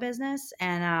work on the business.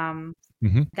 And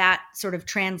that sort of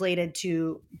translated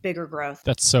to bigger growth.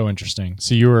 That's so interesting.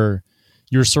 So you were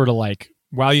sort of like,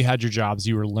 while you had your jobs,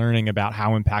 you were learning about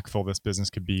how impactful this business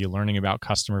could be, learning about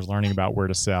customers, learning about where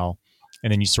to sell.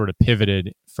 And then you sort of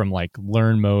pivoted from like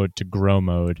learn mode to grow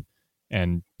mode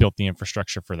and built the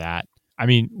infrastructure for that. I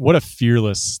mean, what a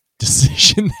fearless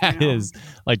decision that is,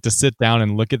 like to sit down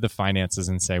and look at the finances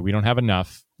and say, we don't have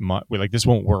enough. This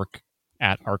won't work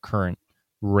at our current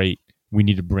rate. We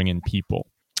need to bring in people.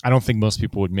 I don't think most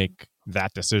people would make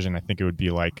that decision. I think it would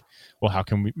be like, well, how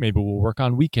can maybe we'll work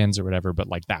on weekends or whatever. But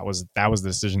like that was the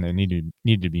decision that needed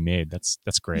to be made. That's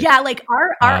great. Yeah. Like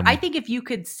our I think if you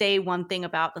could say one thing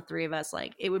about the three of us,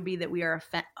 like it would be that we are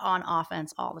on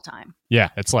offense all the time. Yeah.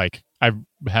 It's like, I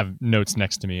have notes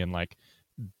next to me and like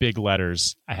big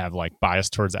letters. I have like bias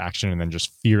towards action and then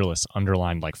just fearless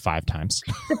underlined like 5 times.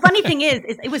 The funny thing is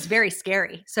it was very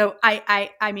scary. So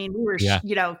I mean, we were,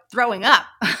 throwing up.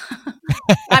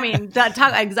 I mean, the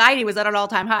anxiety was at an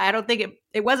all-time high. I don't think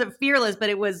it wasn't fearless, but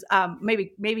it was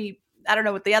maybe I don't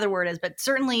know what the other word is, but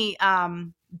certainly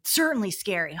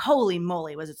scary. Holy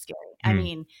moly, was it scary. I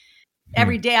mean,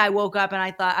 every day I woke up and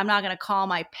I thought, I'm not going to call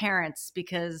my parents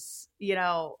because,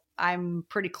 I'm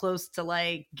pretty close to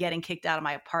like getting kicked out of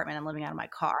my apartment and living out of my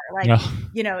car. Like,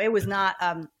 it was not,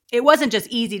 it wasn't just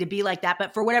easy to be like that,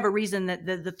 but for whatever reason,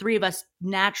 the three of us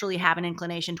naturally have an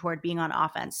inclination toward being on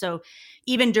offense. So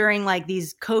even during like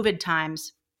these COVID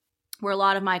times where a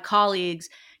lot of my colleagues,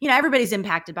 everybody's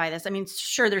impacted by this. I mean,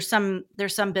 sure, there's some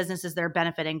businesses that are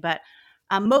benefiting, but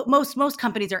most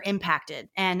companies are impacted.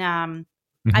 And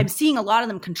I'm seeing a lot of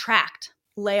them contract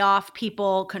lay off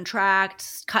people,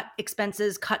 contract, cut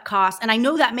expenses, cut costs. And I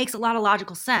know that makes a lot of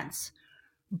logical sense.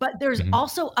 But there's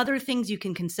also other things you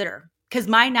can consider. Because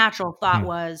my natural thought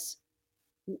was,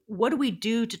 what do we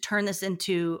do to turn this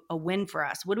into a win for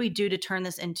us? What do we do to turn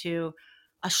this into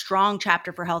a strong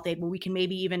chapter for Health Aid where we can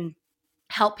maybe even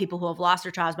help people who have lost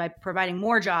their jobs by providing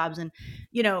more jobs? And,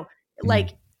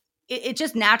 like it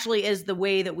just naturally is the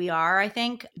way that we are, I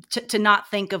think, to not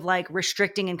think of like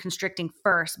restricting and constricting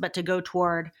first, but to go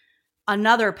toward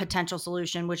another potential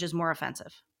solution, which is more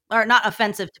offensive or not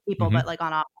offensive to people, but like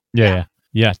on offense.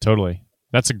 Yeah, totally.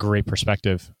 That's a great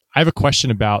perspective. I have a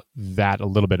question about that a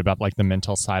little bit, about like the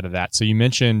mental side of that. So you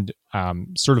mentioned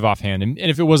sort of offhand, and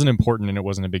if it wasn't important and it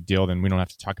wasn't a big deal, then we don't have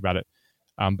to talk about it.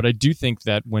 But I do think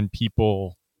that when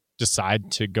people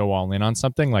decide to go all in on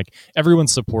something, like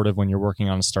everyone's supportive when you're working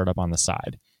on a startup on the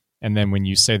side. And then when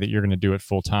you say that you're going to do it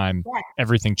full time,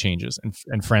 everything changes.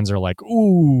 And friends are like,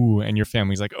 ooh, and your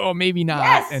family's like, oh, maybe not.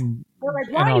 Yes. And they're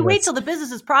like, why don't you wait till the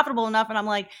business is profitable enough? And I'm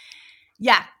like,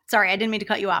 yeah, sorry, I didn't mean to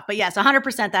cut you off. But yes,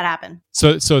 100% that happened.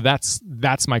 So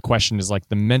that's my question, is like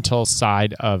the mental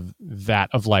side of that,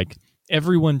 of like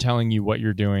everyone telling you what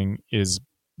you're doing is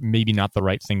maybe not the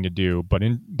right thing to do, but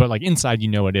like inside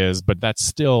it is, but that's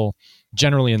still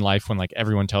generally in life when like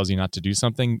everyone tells you not to do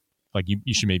something, like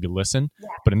you should maybe listen,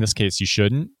 but in this case you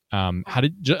shouldn't. I'm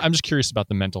just curious about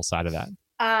the mental side of that.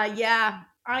 Yeah,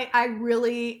 I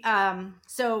really,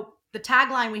 so the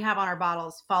tagline we have on our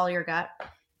bottles, follow your gut.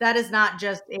 That is not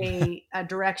just a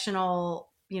directional,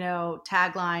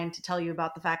 tagline to tell you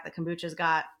about the fact that kombucha's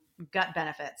got gut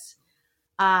benefits.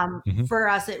 For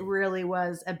us, it really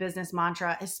was a business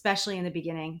mantra, especially in the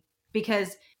beginning,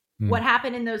 because what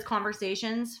happened in those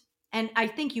conversations, and I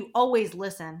think you always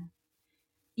listen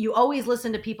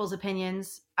to people's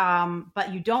opinions,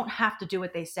 but you don't have to do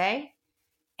what they say.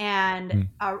 And,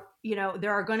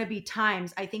 there are going to be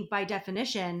times, I think by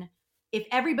definition, if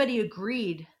everybody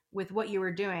agreed with what you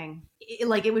were doing,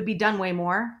 it would be done way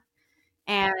more.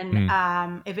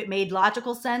 And if it made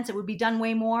logical sense, it would be done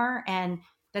way more. And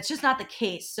that's just not the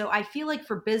case. So I feel like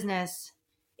for business,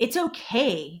 it's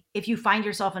okay if you find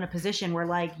yourself in a position where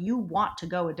like you want to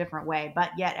go a different way,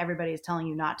 but yet everybody is telling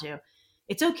you not to.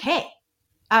 It's okay.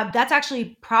 That's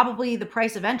actually probably the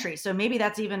price of entry. So maybe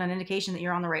that's even an indication that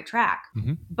you're on the right track.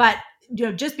 But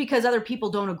just because other people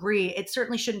don't agree, it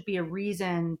certainly shouldn't be a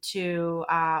reason to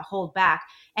hold back.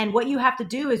 And what you have to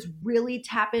do is really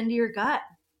tap into your gut.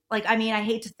 Like, I mean, I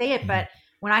hate to say it, but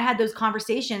when I had those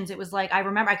conversations, it was like, I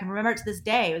can remember it to this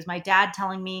day. It was my dad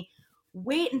telling me,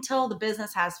 wait until the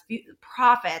business has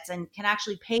profits and can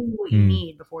actually pay you what you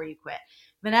need before you quit.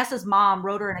 Vanessa's mom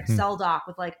wrote her an Excel doc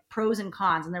with like pros and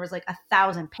cons. And there was like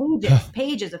 1,000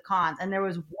 pages of cons. And there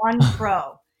was one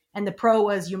pro, and the pro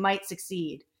was you might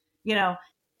succeed. The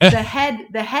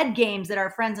head games that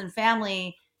our friends and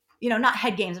family, not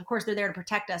head games, of course they're there to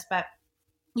protect us, but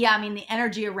yeah, I mean, the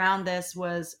energy around this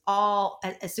was all,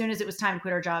 as soon as it was time to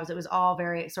quit our jobs, it was all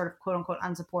very sort of quote unquote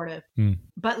unsupportive.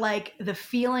 But like the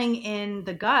feeling in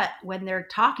the gut when they're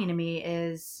talking to me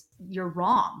is, you're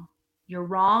wrong,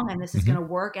 and this is going to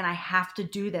work, and I have to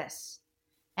do this.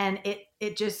 And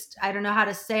it just, I don't know how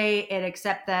to say it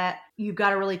except that you've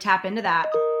got to really tap into that.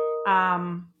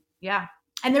 Yeah.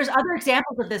 And there's other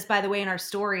examples of this, by the way, in our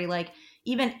story, like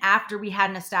even after we had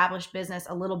an established business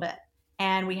a little bit,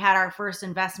 and we had our first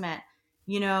investment,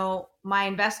 my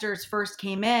investors first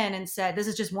came in and said, this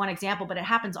is just one example, but it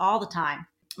happens all the time.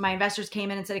 My investors came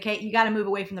in and said, okay, you got to move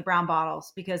away from the brown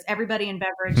bottles because everybody in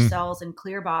beverage sells in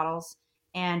clear bottles,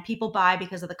 and people buy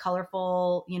because of the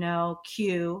colorful,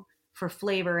 cue for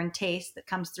flavor and taste that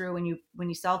comes through when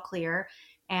you sell clear.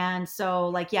 And so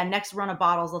like, yeah, next run of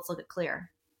bottles, let's look at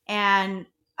clear. And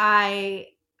I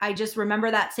just remember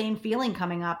that same feeling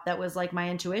coming up that was like my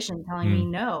intuition telling me,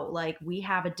 no, like we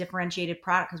have a differentiated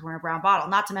product because we're in a brown bottle,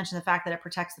 not to mention the fact that it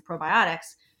protects the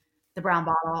probiotics, the brown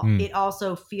bottle. It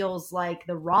also feels like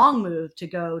the wrong move to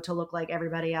go to look like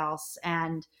everybody else.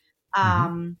 And,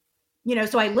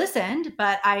 so I listened,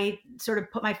 but I sort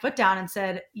of put my foot down and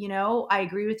said, I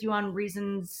agree with you on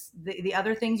reasons, the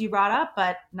other things you brought up,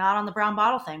 but not on the brown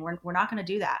bottle thing. We're not going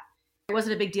to do that. It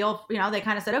wasn't a big deal. They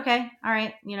kind of said, okay, all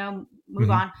right,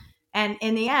 move on. And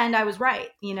in the end, I was right.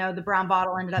 The brown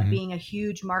bottle ended up being a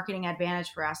huge marketing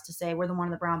advantage for us to say we're the one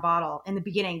in the brown bottle in the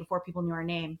beginning before people knew our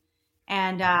name.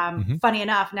 And funny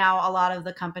enough, now a lot of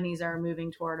the companies are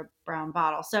moving toward a brown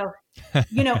bottle. So,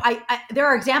 I there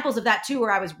are examples of that too,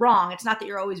 where I was wrong. It's not that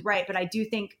you're always right, but I do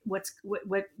think what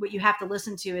you have to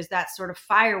listen to is that sort of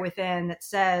fire within that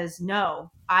says,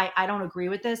 no, I don't agree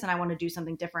with this and I want to do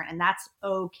something different. And that's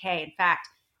okay. In fact,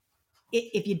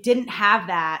 if you didn't have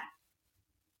that,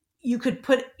 you could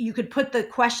put the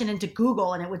question into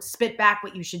Google and it would spit back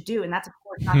what you should do. And that's of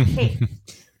course not the case.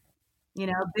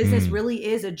 Business really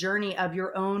is a journey of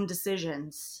your own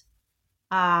decisions.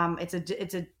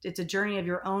 It's a journey of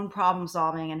your own problem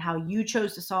solving and how you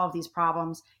chose to solve these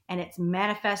problems, and it's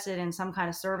manifested in some kind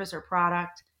of service or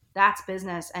product. That's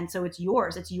business. And so it's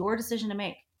yours. It's your decision to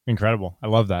make. Incredible. I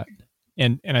love that.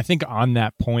 And I think on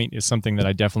that point is something that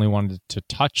I definitely wanted to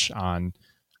touch on,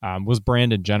 was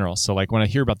brand in general. So like when I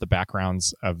hear about the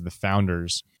backgrounds of the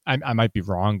founders, I might be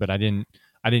wrong, but I didn't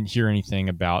hear anything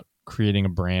about creating a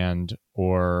brand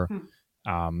or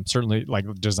certainly like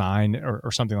design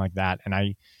or something like that. And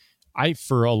I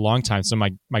for a long time, so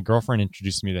my girlfriend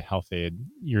introduced me to Health-Ade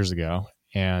years ago,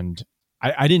 and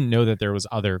I didn't know that there was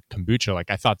other kombucha.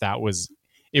 Like I thought that was,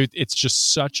 it's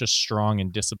just such a strong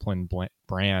and disciplined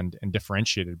brand and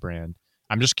differentiated brand.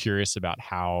 I'm just curious about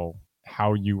how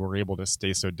you were able to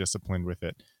stay so disciplined with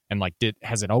it. And like,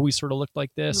 has it always sort of looked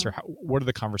like this, or what are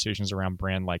the conversations around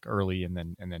brand like early and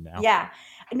then now? Yeah,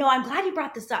 no, I'm glad you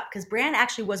brought this up because brand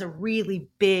actually was a really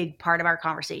big part of our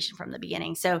conversation from the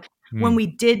beginning. So when we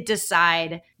did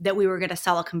decide that we were going to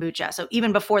sell a kombucha, so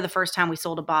even before the first time we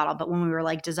sold a bottle, but when we were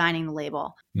like designing the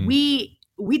label, we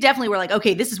definitely were like,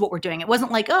 okay, this is what we're doing. It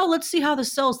wasn't like, oh, let's see how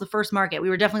this sells the first market. We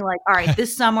were definitely like, all right,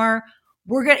 this summer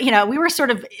we're going to, we were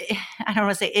sort of, I don't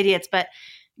want to say idiots, but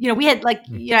we had like,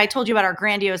 I told you about our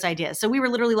grandiose ideas. So we were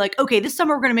literally like, okay, this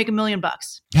summer we're going to make $1 million.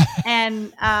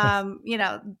 And,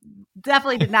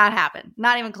 definitely did not happen.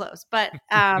 Not even close. But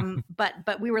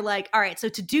we were like, all right, so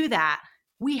to do that,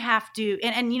 we have to,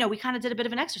 and we kind of did a bit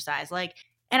of an exercise. Like,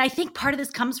 and I think part of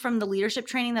this comes from the leadership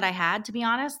training that I had, to be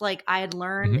honest. Like I had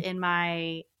learned in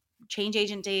my change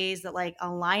agent days that like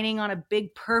aligning on a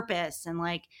big purpose and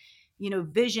like,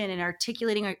 vision and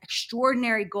articulating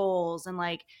extraordinary goals and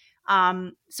like,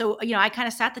 so, I kind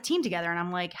of sat the team together and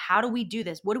I'm like, how do we do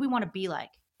this? What do we want to be like?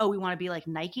 Oh, we want to be like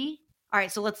Nike. All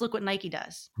right. So let's look what Nike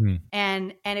does.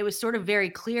 And it was sort of very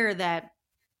clear that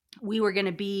we were going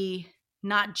to be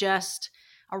not just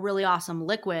a really awesome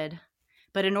liquid,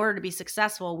 but in order to be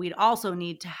successful, we'd also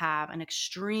need to have an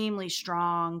extremely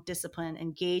strong, disciplined,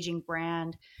 engaging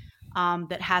brand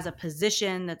that has a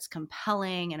position that's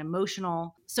compelling and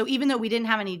emotional. So even though we didn't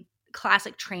have any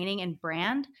classic training in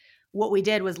brand, what we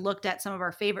did was looked at some of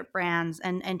our favorite brands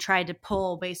and tried to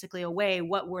pull basically away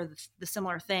what were the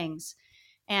similar things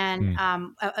and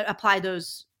apply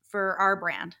those for our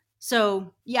brand.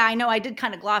 So yeah, I know I did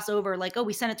kind of gloss over like, oh,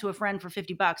 we sent it to a friend for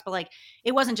 $50, but like,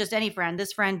 it wasn't just any friend.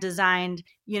 This friend designed,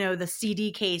 the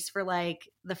CD case for like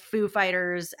the Foo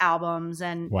Fighters albums.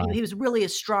 And he was really a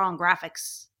strong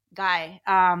graphics guy.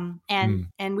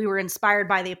 And we were inspired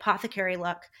by the Apothecary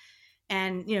look.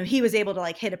 And, he was able to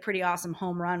like hit a pretty awesome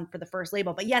home run for the first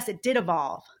label. But yes, it did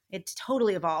evolve. It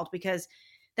totally evolved because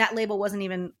that label wasn't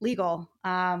even legal.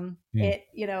 It,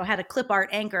 had a clip art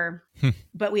anchor,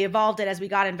 but we evolved it as we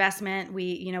got investment.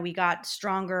 We got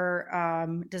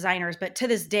stronger designers. But to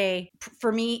this day,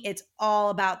 for me, it's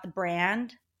all about the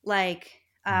brand. Like,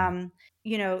 the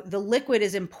liquid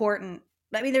is important.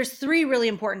 I mean, there's 3 really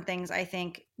important things, I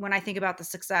think, when I think about the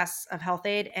success of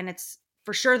Health-Ade. And it's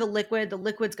for sure the liquid. The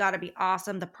liquid's got to be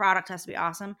awesome. The product has to be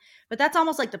awesome. But that's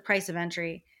almost like the price of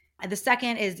entry. The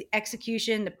second is the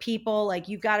execution, the people. Like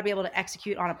you've got to be able to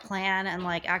execute on a plan and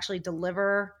like actually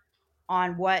deliver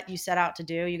on what you set out to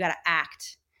do. You got to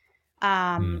act.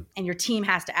 And your team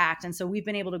has to act. And so we've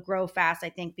been able to grow fast, I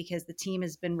think, because the team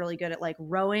has been really good at like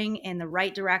rowing in the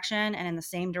right direction and in the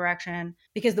same direction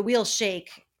because the wheels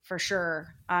shake for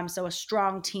sure. So a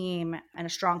strong team and a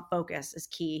strong focus is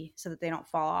key so that they don't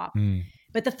fall off.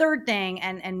 But the third thing,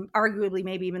 and arguably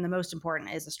maybe even the most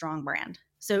important, is a strong brand.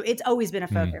 So it's always been a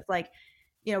focus. Like,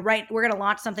 we're going to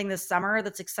launch something this summer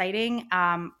that's exciting,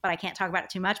 but I can't talk about it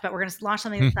too much, but we're going to launch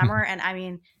something this summer. And I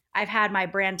mean, I've had my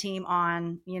brand team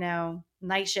on,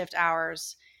 night shift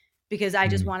hours because I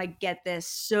just want to get this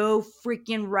so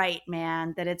freaking right,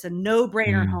 man, that it's a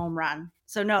no-brainer home run.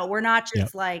 So no, we're not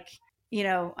just like,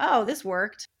 oh, this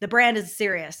worked. The brand is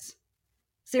serious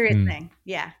thing.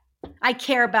 Yeah. I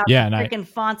care about the freaking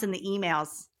fonts in the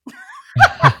emails.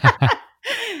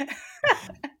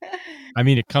 I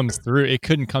mean, it comes through. It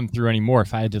couldn't come through anymore.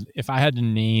 If I had to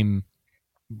name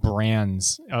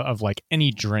brands of like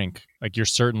any drink, like you're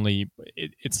certainly,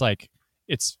 it's like,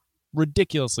 it's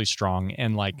ridiculously strong.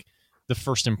 And like the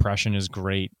first impression is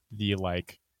great. The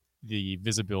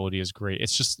visibility is great.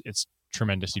 It's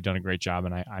tremendous. You've done a great job.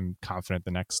 And I'm confident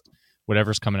the next,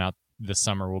 whatever's coming out this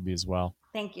summer will be as well.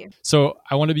 Thank you. So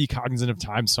I want to be cognizant of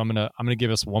time. So I'm gonna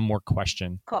give us one more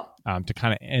question. Cool. To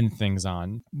kind of end things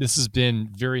on. This has been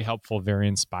very helpful, very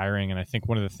inspiring, and I think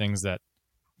one of the things that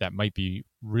might be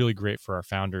really great for our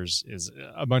founders is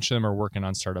a bunch of them are working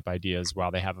on startup ideas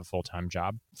while they have a full-time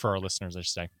job. For our listeners, I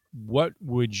should say, what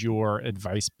would your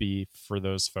advice be for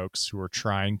those folks who are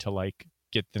trying to like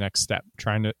get the next step,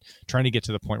 trying to get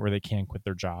to the point where they can quit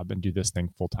their job and do this thing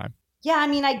full-time? Yeah, I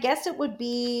mean, I guess it would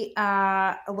be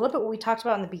a little bit what we talked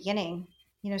about in the beginning.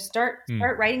 Start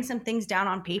writing some things down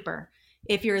on paper.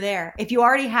 If you're there, if you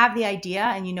already have the idea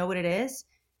and you know what it is,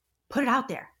 put it out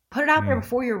there. Put it out there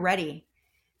before you're ready.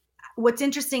 What's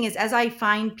interesting is as I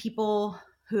find people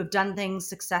who have done things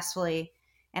successfully,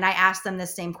 and I ask them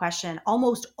this same question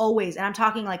almost always, and I'm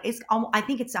talking like I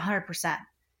think it's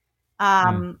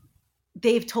 100%.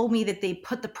 They've told me that they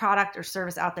put the product or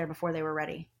service out there before they were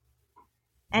ready.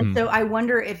 And so I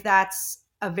wonder if that's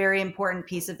a very important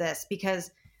piece of this,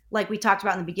 because like we talked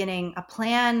about in the beginning, a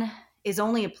plan is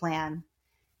only a plan,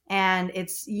 and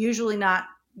it's usually not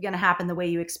going to happen the way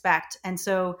you expect. And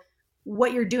so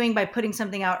what you're doing by putting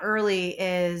something out early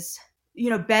is,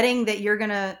 betting that you're going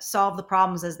to solve the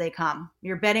problems as they come.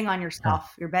 You're betting on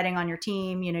yourself. You're betting on your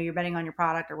team, you're betting on your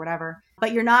product or whatever,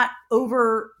 but you're not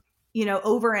over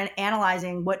and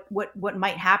analyzing what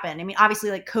might happen. I mean, obviously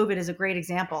like COVID is a great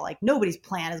example. Like nobody's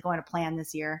plan is going to plan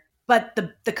this year, but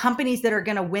the companies that are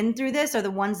going to win through this are the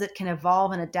ones that can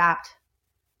evolve and adapt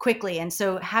quickly. And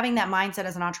so having that mindset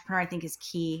as an entrepreneur, I think is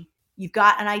key. You've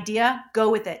got an idea, go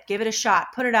with it, give it a shot,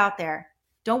 put it out there.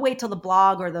 Don't wait till the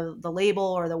blog or the label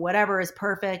or the whatever is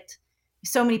perfect.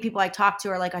 So many people I talk to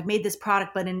are like, I've made this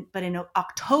product, but in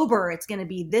October, it's going to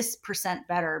be this %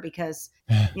 better because,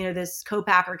 this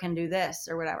co-packer can do this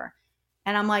or whatever.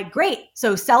 And I'm like, great.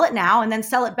 So sell it now and then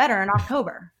sell it better in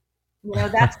October.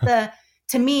 That's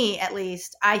to me, at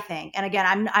least, I think. And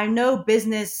again, I know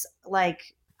business,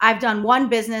 like I've done one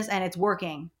business and it's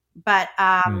working, but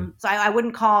so I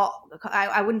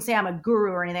wouldn't say I'm a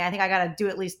guru or anything. I think I got to do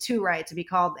at least 2 right to be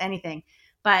called anything.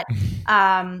 But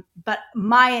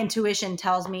my intuition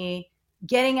tells me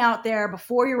getting out there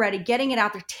before you're ready, getting it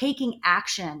out there, taking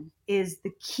action is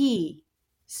the key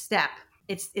step.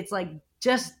 It's like,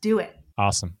 just do it.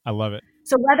 Awesome. I love it.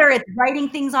 So whether it's writing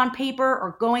things on paper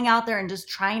or going out there and just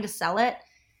trying to sell it,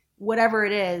 whatever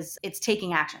it is, it's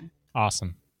taking action.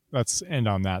 Awesome. Let's end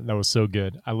on that. That was so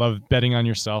good. I love betting on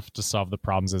yourself to solve the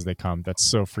problems as they come. That's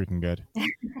so freaking good.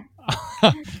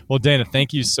 Well, Dana,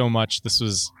 thank you so much. This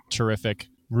was terrific.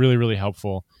 Really, really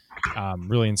helpful.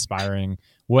 Really inspiring.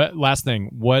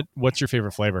 What's your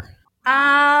favorite flavor?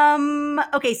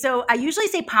 Okay. So I usually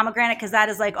say pomegranate because that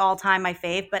is like all time my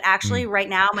fave, but actually right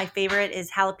now my favorite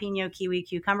is jalapeno kiwi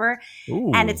cucumber.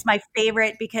 Ooh. And it's my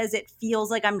favorite because it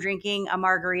feels like I'm drinking a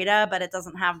margarita, but it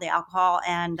doesn't have the alcohol.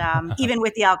 And, even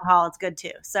with the alcohol, it's good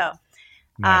too. So,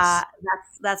 nice.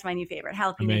 That's my new favorite,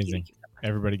 jalapeno kiwi cucumber.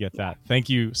 Everybody get that. Thank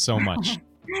you so much.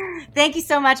 Thank you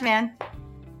so much, man.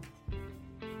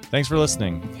 Thanks for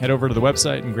listening. Head over to the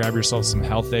website and grab yourself some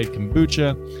Health-Ade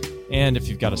kombucha. And if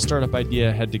you've got a startup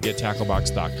idea, head to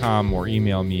gettacklebox.com or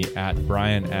email me at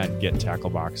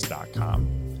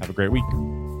brian@gettacklebox.com. Have a great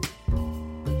week.